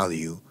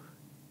value,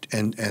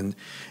 and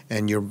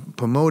you're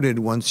promoted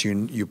once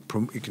you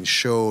can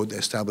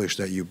establish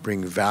that you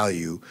bring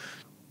value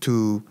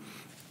to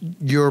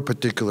your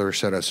particular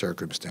set of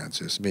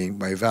circumstances. Being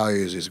by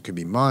values, it could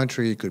be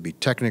monetary, it could be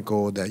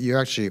technical, that you're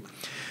actually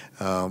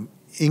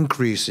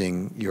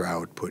increasing your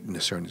output in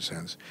a certain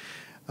sense.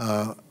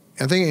 I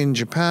think in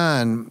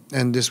Japan,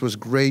 and this was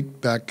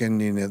great back in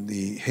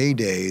the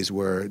heydays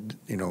where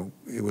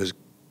it was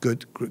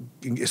good,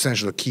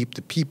 essentially to keep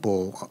the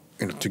people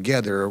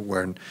together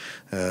when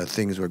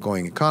things were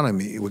going.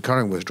 Economy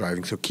was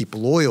driving, so keep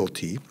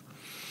loyalty.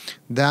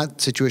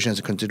 That situation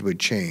has considerably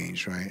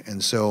changed, right?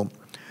 And so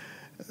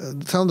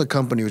some of the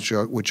companies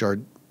which are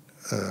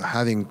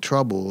having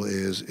trouble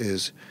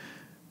is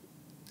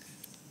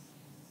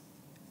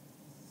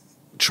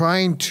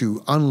trying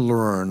to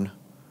unlearn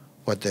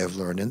what they've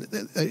learned.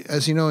 And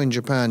as you know, in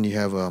Japan, you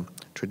have a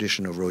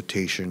tradition of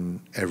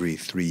rotation every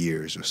 3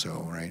 years or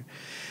so, right?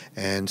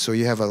 And so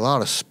you have a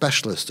lot of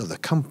specialists of the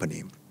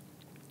company,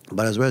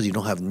 but as well as you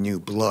don't have new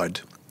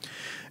blood.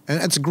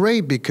 And it's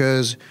great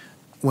because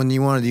when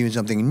you want to do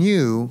something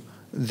new,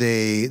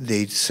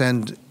 they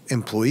send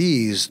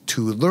employees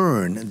to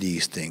learn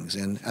these things.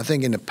 And I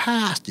think in the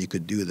past you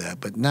could do that,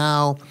 but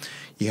now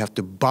you have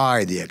to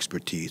buy the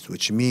expertise,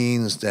 which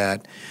means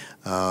that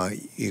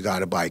you got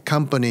to buy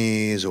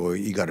companies or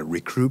you got to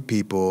recruit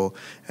people.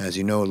 As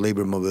you know,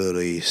 labor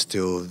mobility is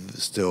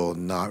still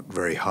not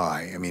very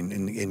high. I mean,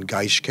 in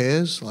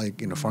gaishikes,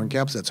 like foreign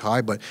caps, that's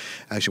high, but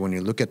actually when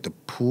you look at the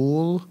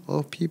pool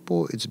of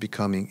people, it's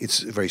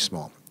very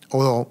small.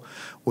 Although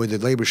with the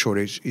labor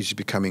shortage, it's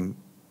becoming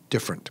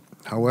different.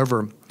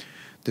 However,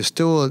 there's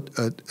still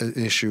an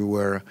issue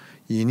where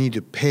you need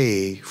to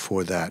pay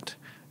for that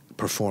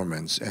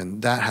performance,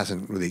 and that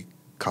hasn't really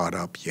caught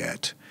up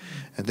yet.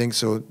 I think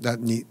so. That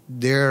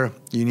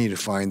you need to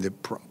find the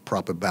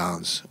proper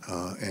balance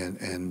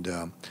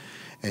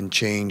and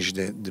change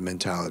the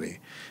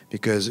mentality,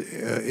 because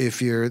if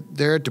you're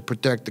there to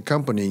protect the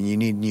company, you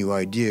need new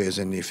ideas,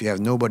 and if you have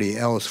nobody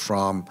else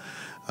from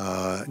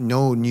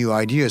no new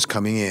ideas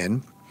coming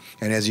in,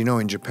 and as you know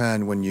in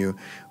Japan, when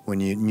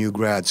new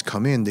grads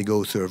come in, they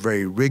go through a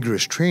very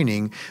rigorous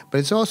training, but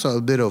it's also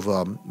a bit of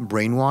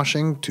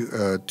brainwashing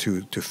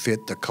to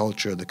fit the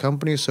culture of the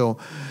company. So,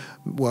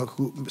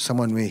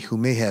 someone who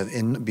may have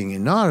being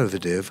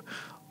innovative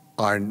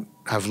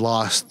have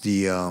lost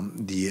the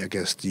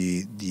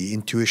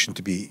intuition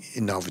to be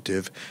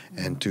innovative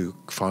and to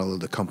follow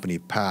the company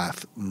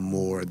path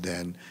more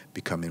than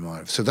become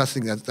innovative. So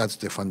that's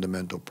the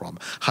fundamental problem.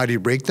 How do you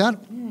break that?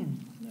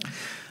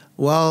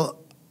 Well,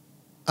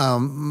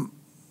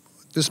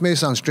 this may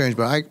sound strange,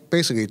 but I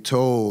basically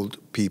told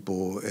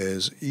people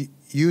is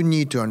you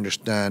need to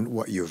understand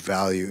what your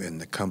value in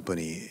the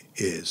company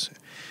is,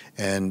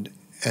 and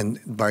and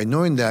by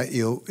knowing that,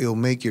 it'll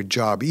make your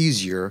job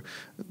easier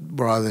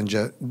rather than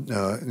just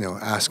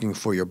asking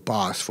for your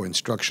boss for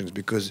instructions.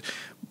 Because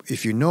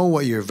if you know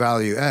what your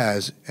value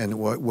adds and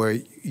where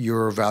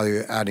your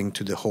value adding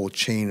to the whole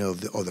chain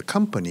of the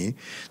company,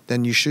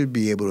 then you should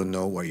be able to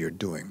know what you're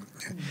doing.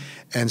 Mm-hmm.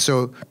 And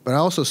so, but I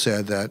also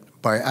said that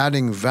by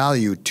adding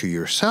value to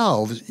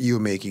yourselves, you're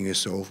making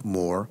yourself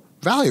more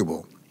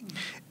valuable,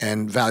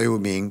 and valuable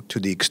being to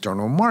the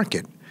external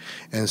market.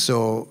 And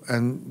so,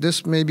 and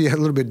this may be a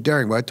little bit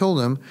daring, but I told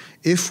them,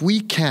 if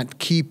we can't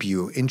keep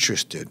you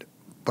interested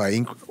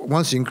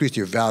once you increase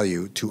your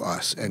value to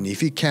us, and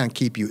if we can't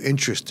keep you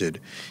interested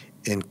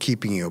in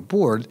keeping you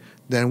aboard,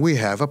 then we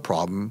have a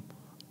problem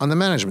on the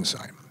management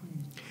side.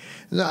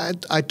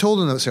 I told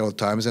them that several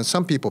times, and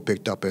some people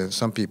picked up and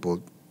some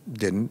people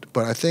didn't.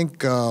 But I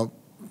think,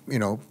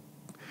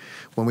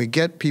 when we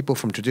get people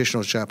from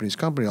traditional Japanese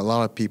company, a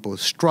lot of people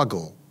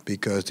struggle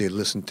because they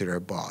listen to their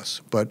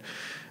boss. But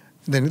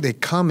then they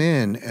come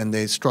in and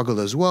they struggle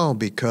as well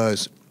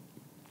because,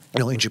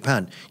 in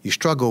Japan, you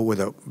struggle with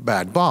a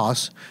bad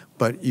boss,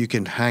 but you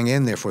can hang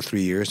in there for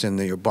 3 years and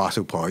then your boss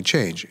will probably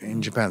change.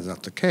 In Japan, it's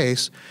not the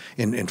case.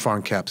 In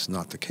foreign caps, it's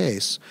not the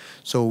case.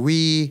 So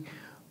we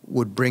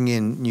would bring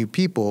in new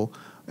people,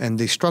 and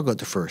they struggle at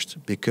the first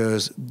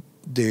because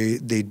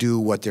they do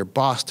what their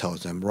boss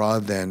tells them rather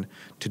than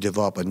to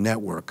develop a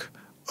network,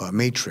 a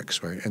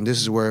matrix, right? And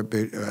this is where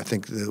I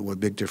think what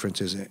big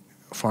difference is.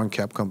 Foreign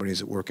cap companies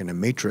that work in a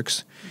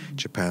matrix. Mm-hmm.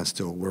 Japan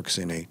still works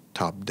in a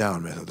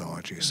top-down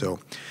methodology. Mm-hmm. So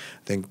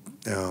I think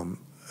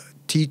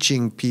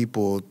teaching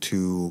people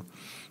to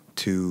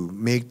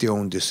make their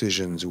own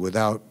decisions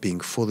without being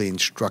fully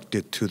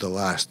instructed to the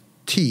last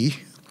T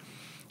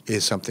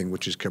is something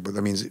which is critical.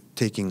 That means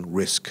taking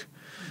risk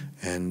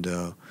and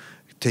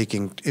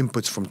taking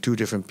inputs from two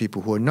different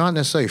people who are not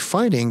necessarily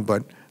fighting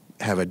but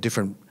have a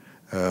different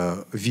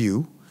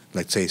view,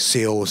 let's say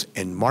sales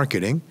and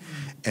marketing,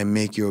 and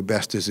make your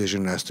best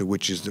decision as to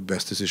which is the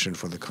best decision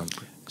for the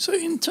company. So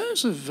in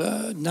terms of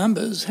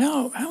numbers,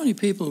 how many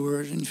people were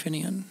at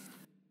Infineon?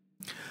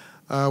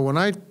 When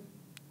I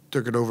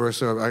took it over,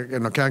 so I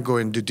can't go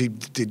into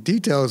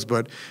details,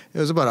 but it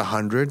was about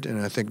 100,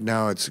 and I think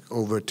now it's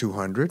over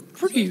 200.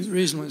 Pretty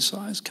reasonably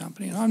sized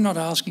company. And I'm not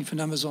asking for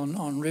numbers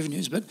on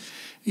revenues, but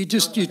you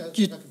just I can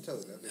tell you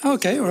that.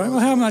 Okay, all right.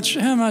 Well, how much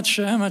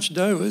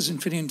dough was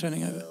Infineon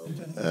turning over?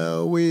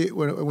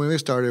 When we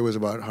started, it was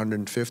about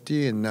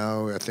 150, and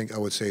now I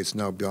would say it's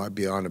now beyond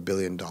 $1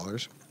 billion. Oh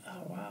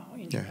wow!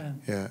 In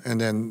Japan. Yeah, and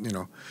then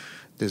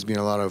there's been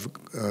a lot of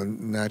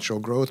natural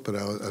growth, but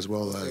as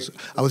well as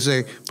I would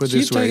say, put it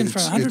this way, you've taken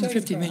from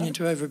 150 million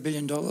to over $1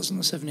 billion in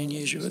the 17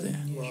 years you were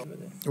there.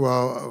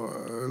 Well,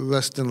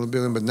 less than $1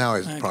 billion, but now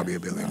it's probably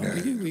 $1 billion. Well,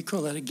 we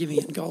call that a gimme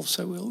in golf,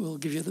 so we'll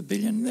give you the $1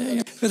 billion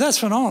there. But that's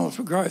phenomenal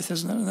for growth,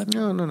 isn't it?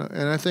 No.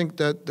 And I think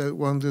that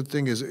one good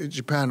thing is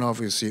Japan,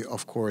 obviously,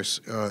 of course,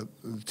 the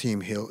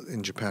team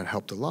in Japan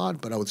helped a lot,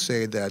 but I would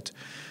say that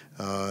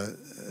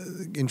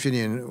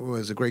Infineon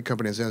was a great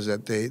company in the sense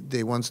that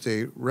they once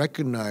they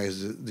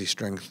recognized the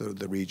strength of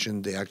the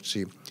region, they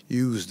actually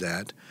used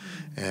that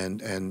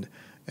and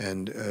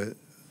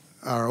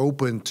are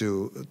open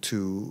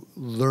to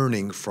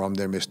learning from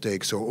their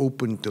mistakes, or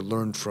open to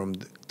learn from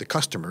the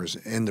customers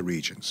in the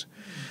regions.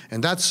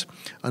 And that's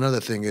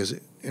another thing is,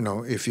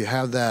 if you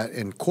have that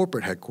in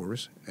corporate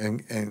headquarters,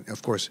 and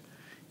of course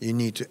you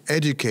need to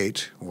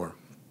educate,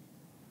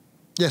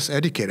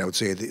 I would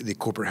say, the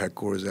corporate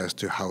headquarters as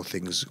to how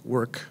things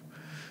work.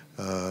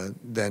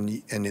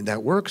 Then if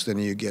that works, then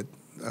you get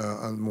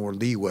more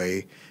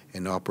leeway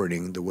in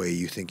operating the way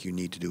you think you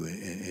need to do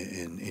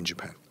in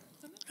Japan.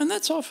 And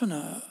that's often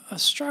a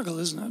struggle,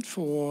 isn't it,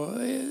 for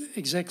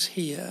execs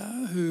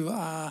here who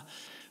are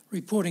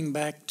reporting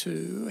back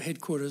to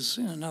headquarters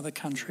in another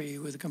country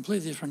with a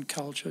completely different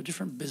culture,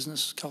 different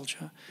business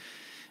culture.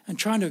 And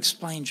trying to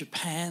explain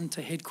Japan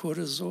to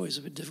headquarters is always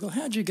a bit difficult.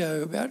 How did you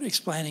go about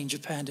explaining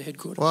Japan to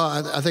headquarters?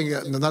 Well, I think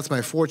that's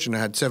my fortune. I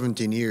had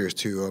 17 years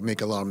to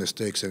make a lot of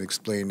mistakes and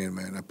explain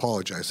and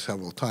apologize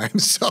several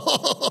times. So,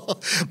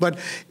 but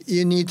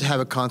you need to have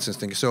a constant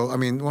thing. So, I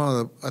mean, one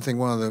of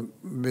the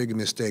big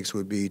mistakes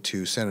would be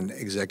to send an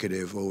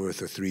executive over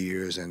for 3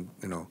 years, and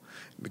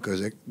because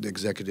the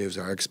executives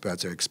are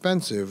expats are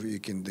expensive, they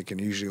can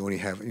usually only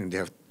have they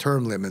have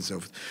term limits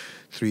of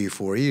 3 or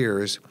 4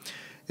 years.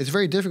 It's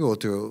very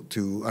difficult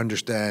to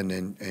understand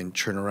and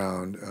churn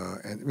around,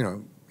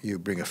 and you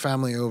bring a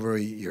family over,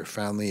 your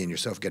family and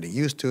yourself getting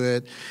used to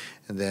it,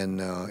 and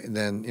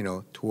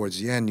then towards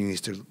the end you need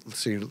to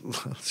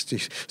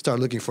start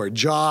looking for a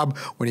job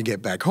when you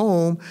get back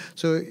home.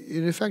 So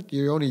in effect,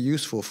 you're only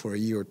useful for a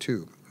year or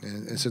two,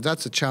 and so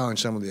that's a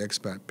challenge some of the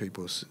expat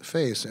people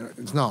face.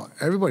 It's not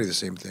everybody the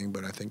same thing,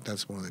 but I think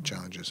that's one of the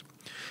challenges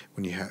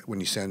when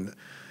you send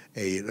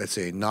let's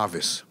say a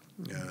novice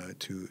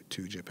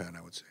to Japan,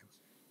 I would say.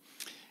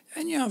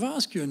 And I've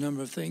asked you a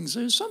number of things.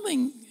 There's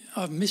something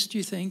I've missed,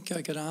 you think,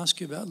 I could ask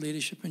you about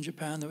leadership in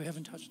Japan that we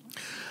haven't touched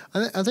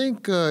on? I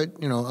think, a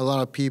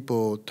lot of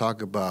people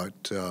talk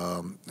about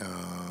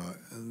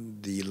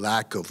the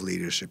lack of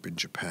leadership in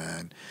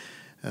Japan.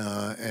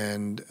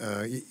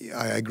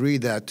 I agree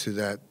that to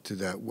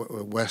that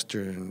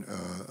Western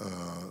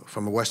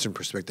from a Western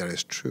perspective that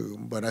is true.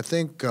 But I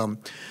think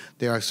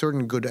there are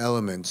certain good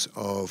elements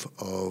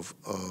of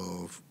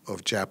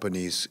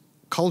Japanese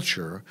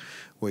culture,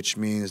 which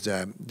means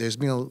that there's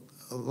been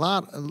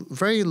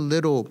very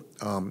little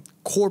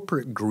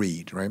corporate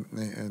greed, right?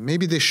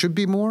 Maybe there should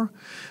be more,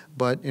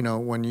 but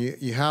when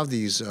you have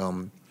these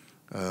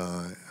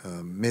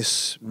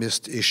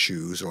missed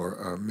issues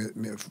or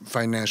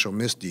financial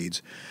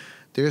misdeeds,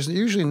 there's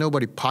usually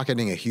nobody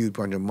pocketing a huge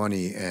bunch of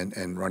money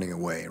and running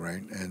away,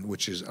 right? And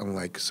which is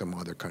unlike some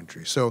other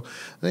countries. So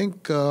I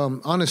think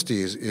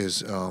honesty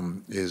is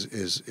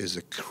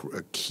a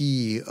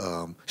key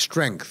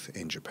strength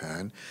in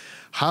Japan.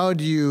 How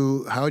do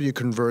you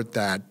convert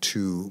that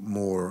to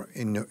more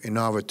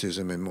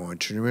innovativism and more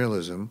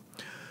entrepreneurialism?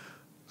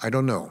 I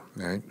don't know,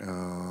 right?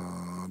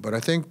 But I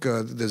think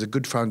there's a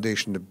good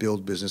foundation to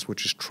build business,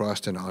 which is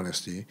trust and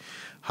honesty.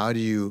 How do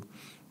you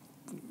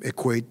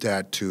equate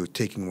that to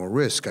taking more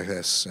risk? I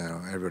guess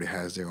everybody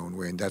has their own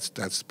way, and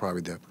that's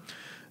probably the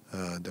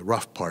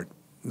rough part,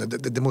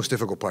 the most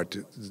difficult part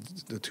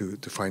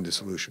to find a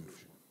solution.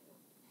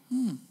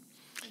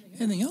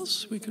 Anything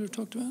else we could have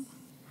talked about?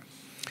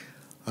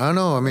 I don't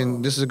know. I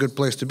mean, this is a good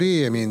place to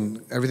be. I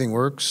mean, everything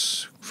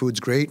works. Food's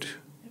great,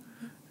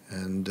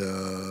 and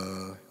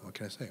what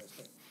can I say?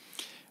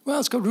 Well,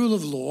 it's got rule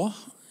of law.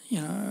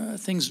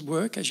 Things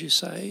work, as you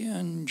say,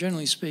 and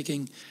generally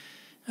speaking,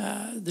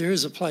 there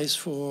is a place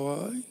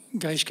for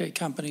Geishke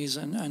companies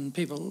and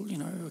people,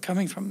 who are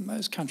coming from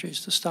those countries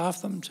to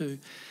staff them to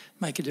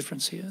make a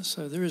difference here.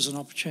 So there is an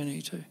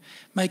opportunity to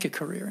make a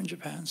career in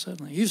Japan,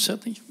 certainly. You've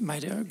certainly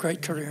made a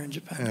great career in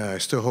Japan. I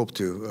still hope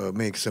to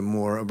bring some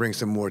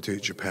more to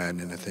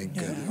Japan, and I think...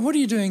 What are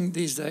you doing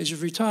these days?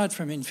 You've retired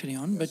from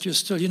Infineon, but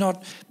you're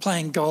not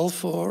playing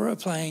golf or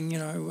playing,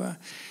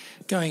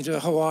 going to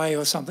Hawaii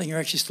or something. You're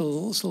actually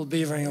still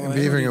beavering away.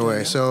 Beavering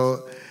away.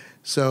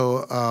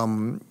 So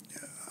I'm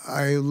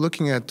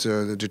looking at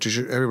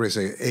everybody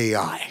say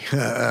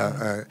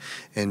AI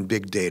and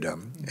big data,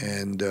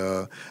 and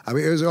I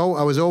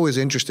was always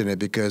interested in it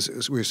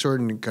because we're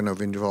certainly kind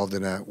of involved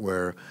in that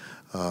where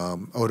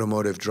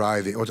automotive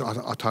driving,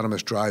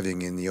 autonomous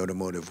driving in the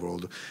automotive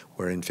world,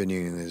 where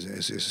Infineon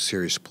is a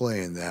serious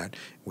play in that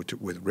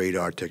with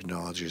radar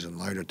technologies and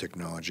LiDAR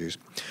technologies,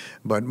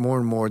 but more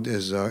and more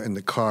is in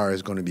the car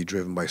is going to be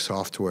driven by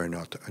software and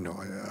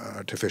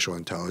artificial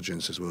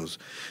intelligence as well as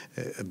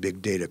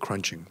big data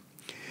crunching.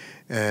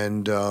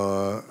 And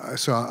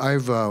so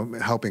I've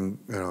helping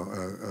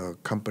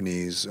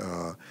companies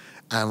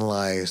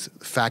analyze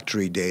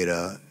factory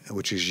data,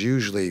 which is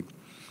usually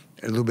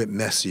a little bit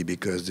messy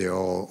because they're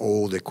all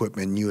old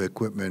equipment, new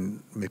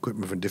equipment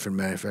from different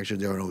manufacturers.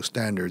 There are no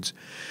standards.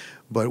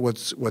 But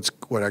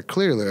what I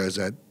clearly is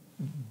that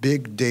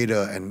big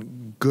data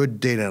and good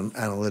data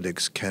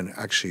analytics can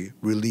actually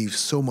relieve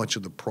so much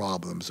of the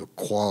problems of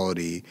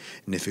quality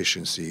and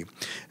efficiency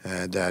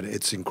that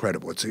it's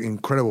incredible. It's an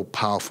incredible,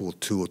 powerful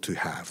tool to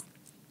have.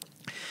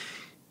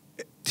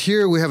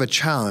 Here we have a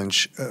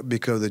challenge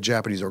because of the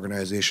Japanese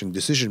organization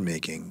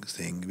decision-making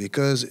thing.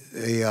 Because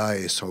AI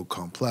is so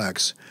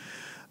complex,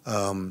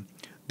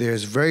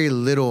 there's very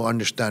little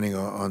understanding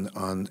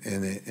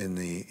in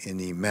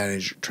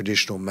the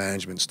traditional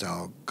management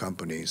style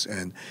companies,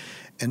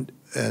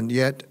 and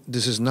yet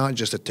this is not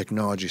just a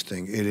technology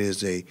thing. It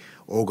is a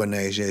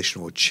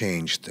organizational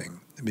change thing.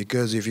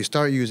 Because if you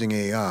start using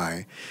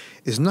AI,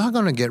 it's not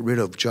going to get rid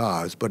of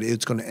jobs, but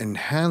it's going to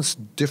enhance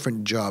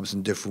different jobs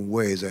in different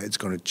ways. It's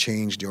going to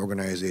change the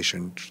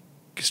organization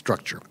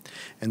structure.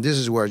 And this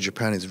is where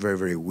Japan is very,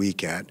 very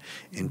weak at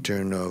in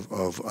terms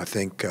of I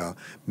think,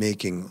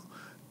 making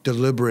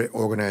deliberate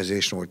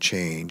organizational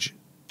change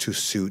to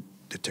suit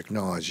the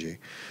technology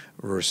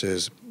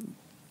versus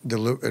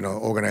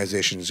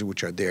organizations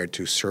which are there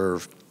to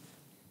serve.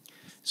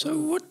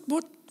 So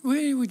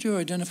where would you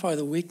identify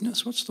the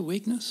weakness? What's the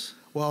weakness?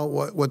 Well,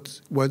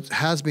 what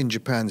has been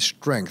Japan's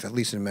strength, at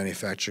least in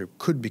manufacture,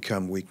 could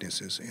become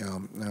weaknesses.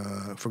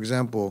 For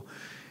example,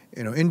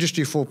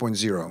 Industry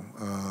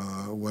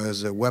 4.0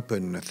 was a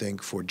weapon, I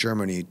think, for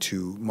Germany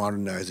to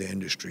modernize the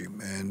industry.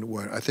 And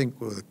what I think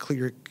the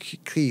clear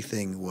key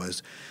thing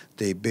was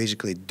they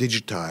basically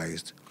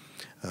digitized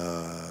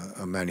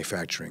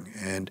manufacturing.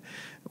 And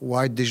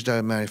why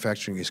digital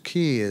manufacturing is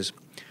key is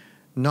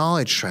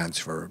knowledge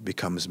transfer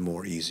becomes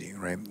more easy,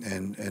 right?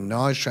 And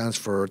knowledge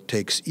transfer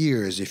takes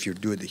years if you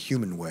do it the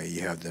human way.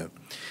 You have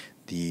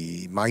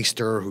the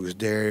meister who's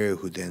there,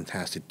 who then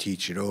has to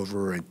teach it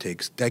over, and it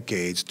takes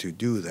decades to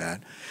do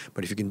that.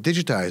 But if you can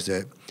digitize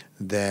it,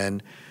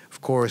 then,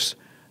 of course,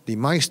 the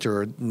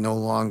meister no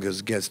longer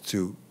gets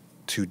to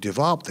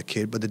develop the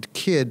kid, but the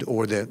kid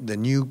or the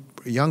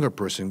younger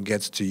person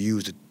gets to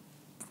use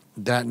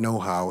that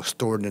know-how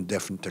stored in a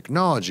different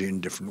technology in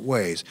different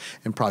ways,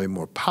 and probably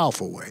more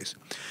powerful ways.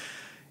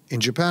 In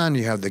Japan,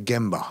 you have the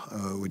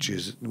Gemba, which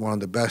is one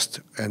of the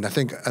best, and I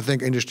think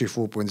Industry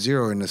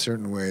 4.0 in a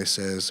certain way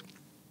says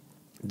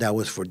that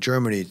was for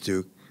Germany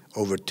to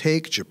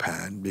overtake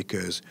Japan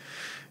because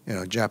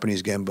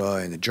Japanese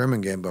Gemba and the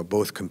German Gemba are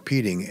both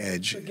competing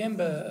edge. So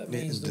Gemba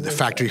means the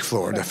factory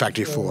floor. The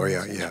factory floor.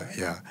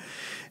 Yeah.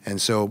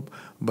 And so,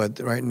 but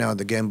right now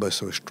the Gemba is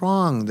so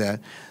strong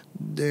that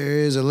there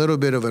is a little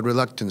bit of a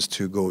reluctance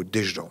to go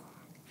digital.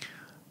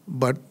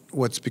 But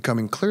what's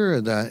becoming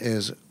clearer that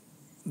is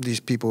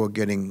these people are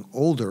getting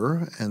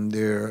older and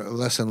there are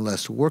less and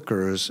less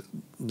workers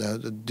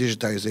that the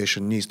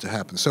digitization needs to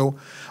happen. So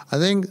I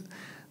think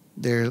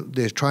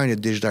they're trying to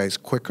digitize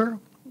quicker,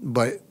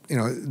 but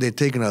they're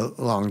taking a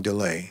long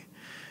delay.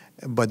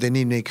 But they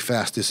need to make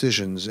fast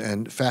decisions,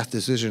 and fast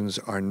decisions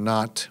are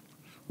not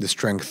the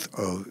strength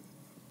of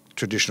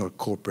traditional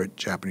corporate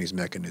Japanese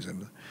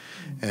mechanism.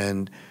 Mm-hmm.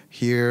 And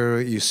here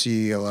you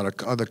see a lot of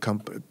other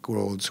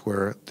worlds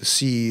where the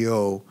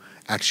CEO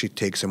actually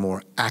takes a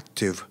more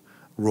active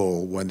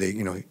role when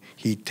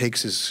he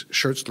takes his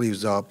shirt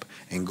sleeves up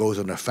and goes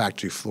on the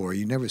factory floor.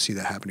 You never see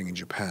that happening in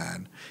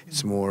Japan.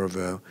 It's more of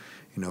a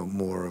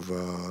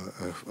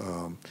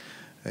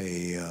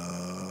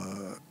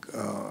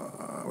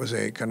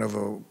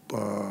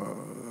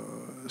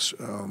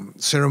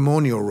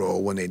ceremonial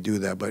role when they do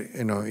that. But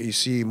you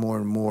see more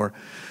and more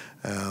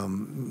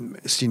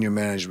senior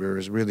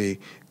managers really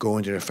go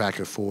into the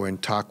factory floor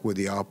and talk with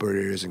the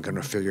operators and kind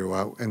of figure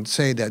out and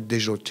say that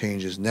digital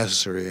change is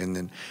necessary, and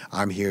then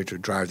I'm here to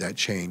drive that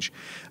change.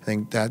 I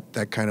think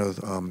that kind of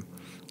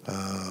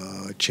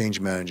change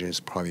management is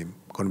probably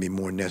going to be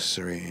more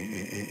necessary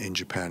in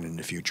Japan in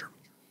the future.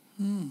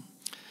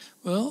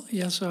 Well,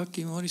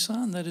 Yasuaki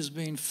Mori-san, that has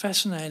been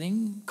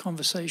fascinating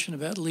conversation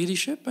about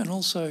leadership, and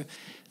also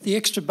the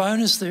extra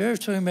bonus there of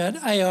talking about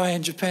AI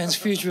and Japan's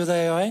future with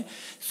AI.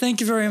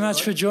 Thank you very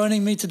much for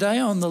joining me today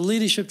on the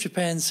Leadership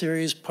Japan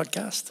Series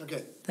podcast.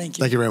 Okay. Thank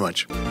you. Thank you very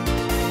much.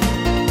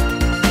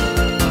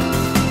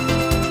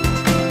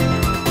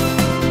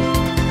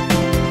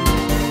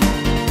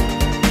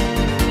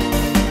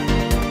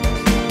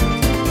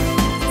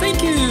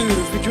 Thank you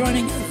for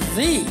joining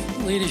the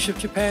Leadership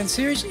Japan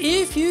Series.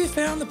 If you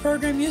found the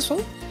program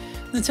useful,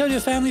 then tell your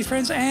family,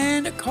 friends,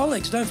 and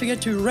colleagues. Don't forget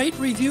to rate,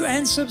 review,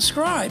 and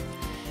subscribe.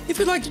 If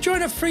you'd like to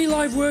join a free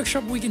live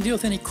workshop, we can deal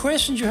with any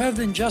questions you have,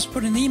 then just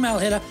put in the email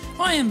header,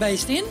 I am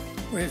based in,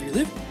 wherever you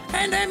live,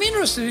 and am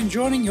interested in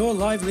joining your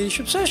live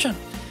leadership session.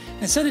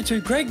 And send it to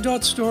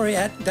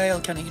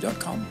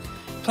greg.story@dalecarnegie.com.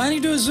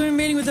 Planning to do a Zoom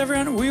meeting with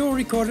everyone? We will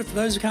record it for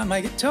those who can't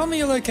make it. Tell me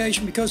your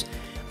location, because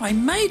I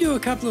may do a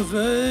couple of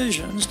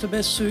versions to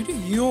best suit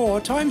your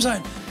time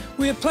zone.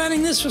 We are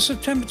planning this for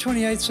September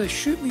 28th, so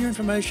shoot me your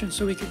information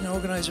so we can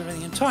organise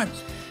everything in time.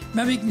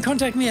 Remember, you can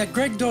contact me at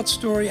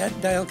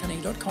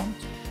greg.story@dalecarnegie.com.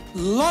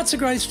 Lots of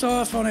great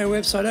stuff on our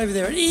website over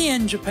there at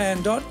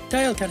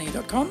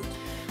enjapan.dalecarnegie.com.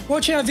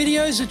 Watch our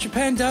videos at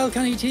Japan Dale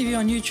Carnegie TV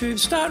on YouTube.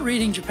 Start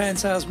reading Japan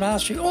Sales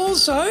Mastery.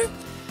 Also,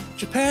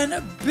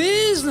 Japan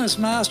Business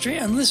Mastery,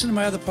 and listen to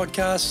my other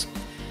podcasts,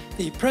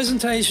 the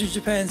Presentations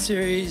Japan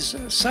series,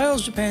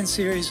 Sales Japan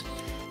series,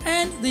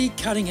 and the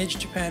Cutting Edge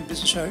Japan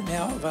Business Show,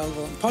 now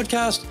available on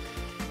podcast.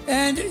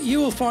 And you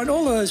will find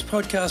all of those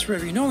podcasts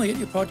wherever you normally get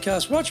your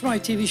podcasts. Watch my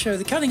TV show,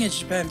 The Cutting Edge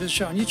Japan Business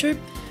Show on YouTube.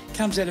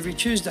 Comes out every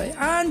Tuesday.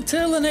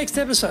 Until the next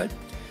episode,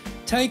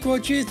 take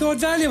what you thought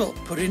valuable,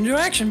 put it into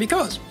action,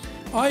 because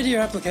idea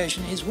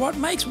application is what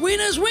makes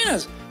winners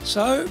winners.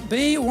 So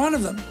be one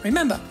of them.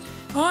 Remember,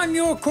 I'm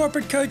your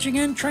corporate coaching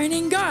and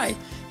training guy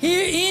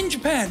here in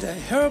Japan to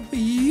help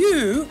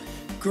you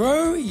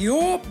grow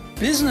your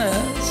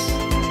business.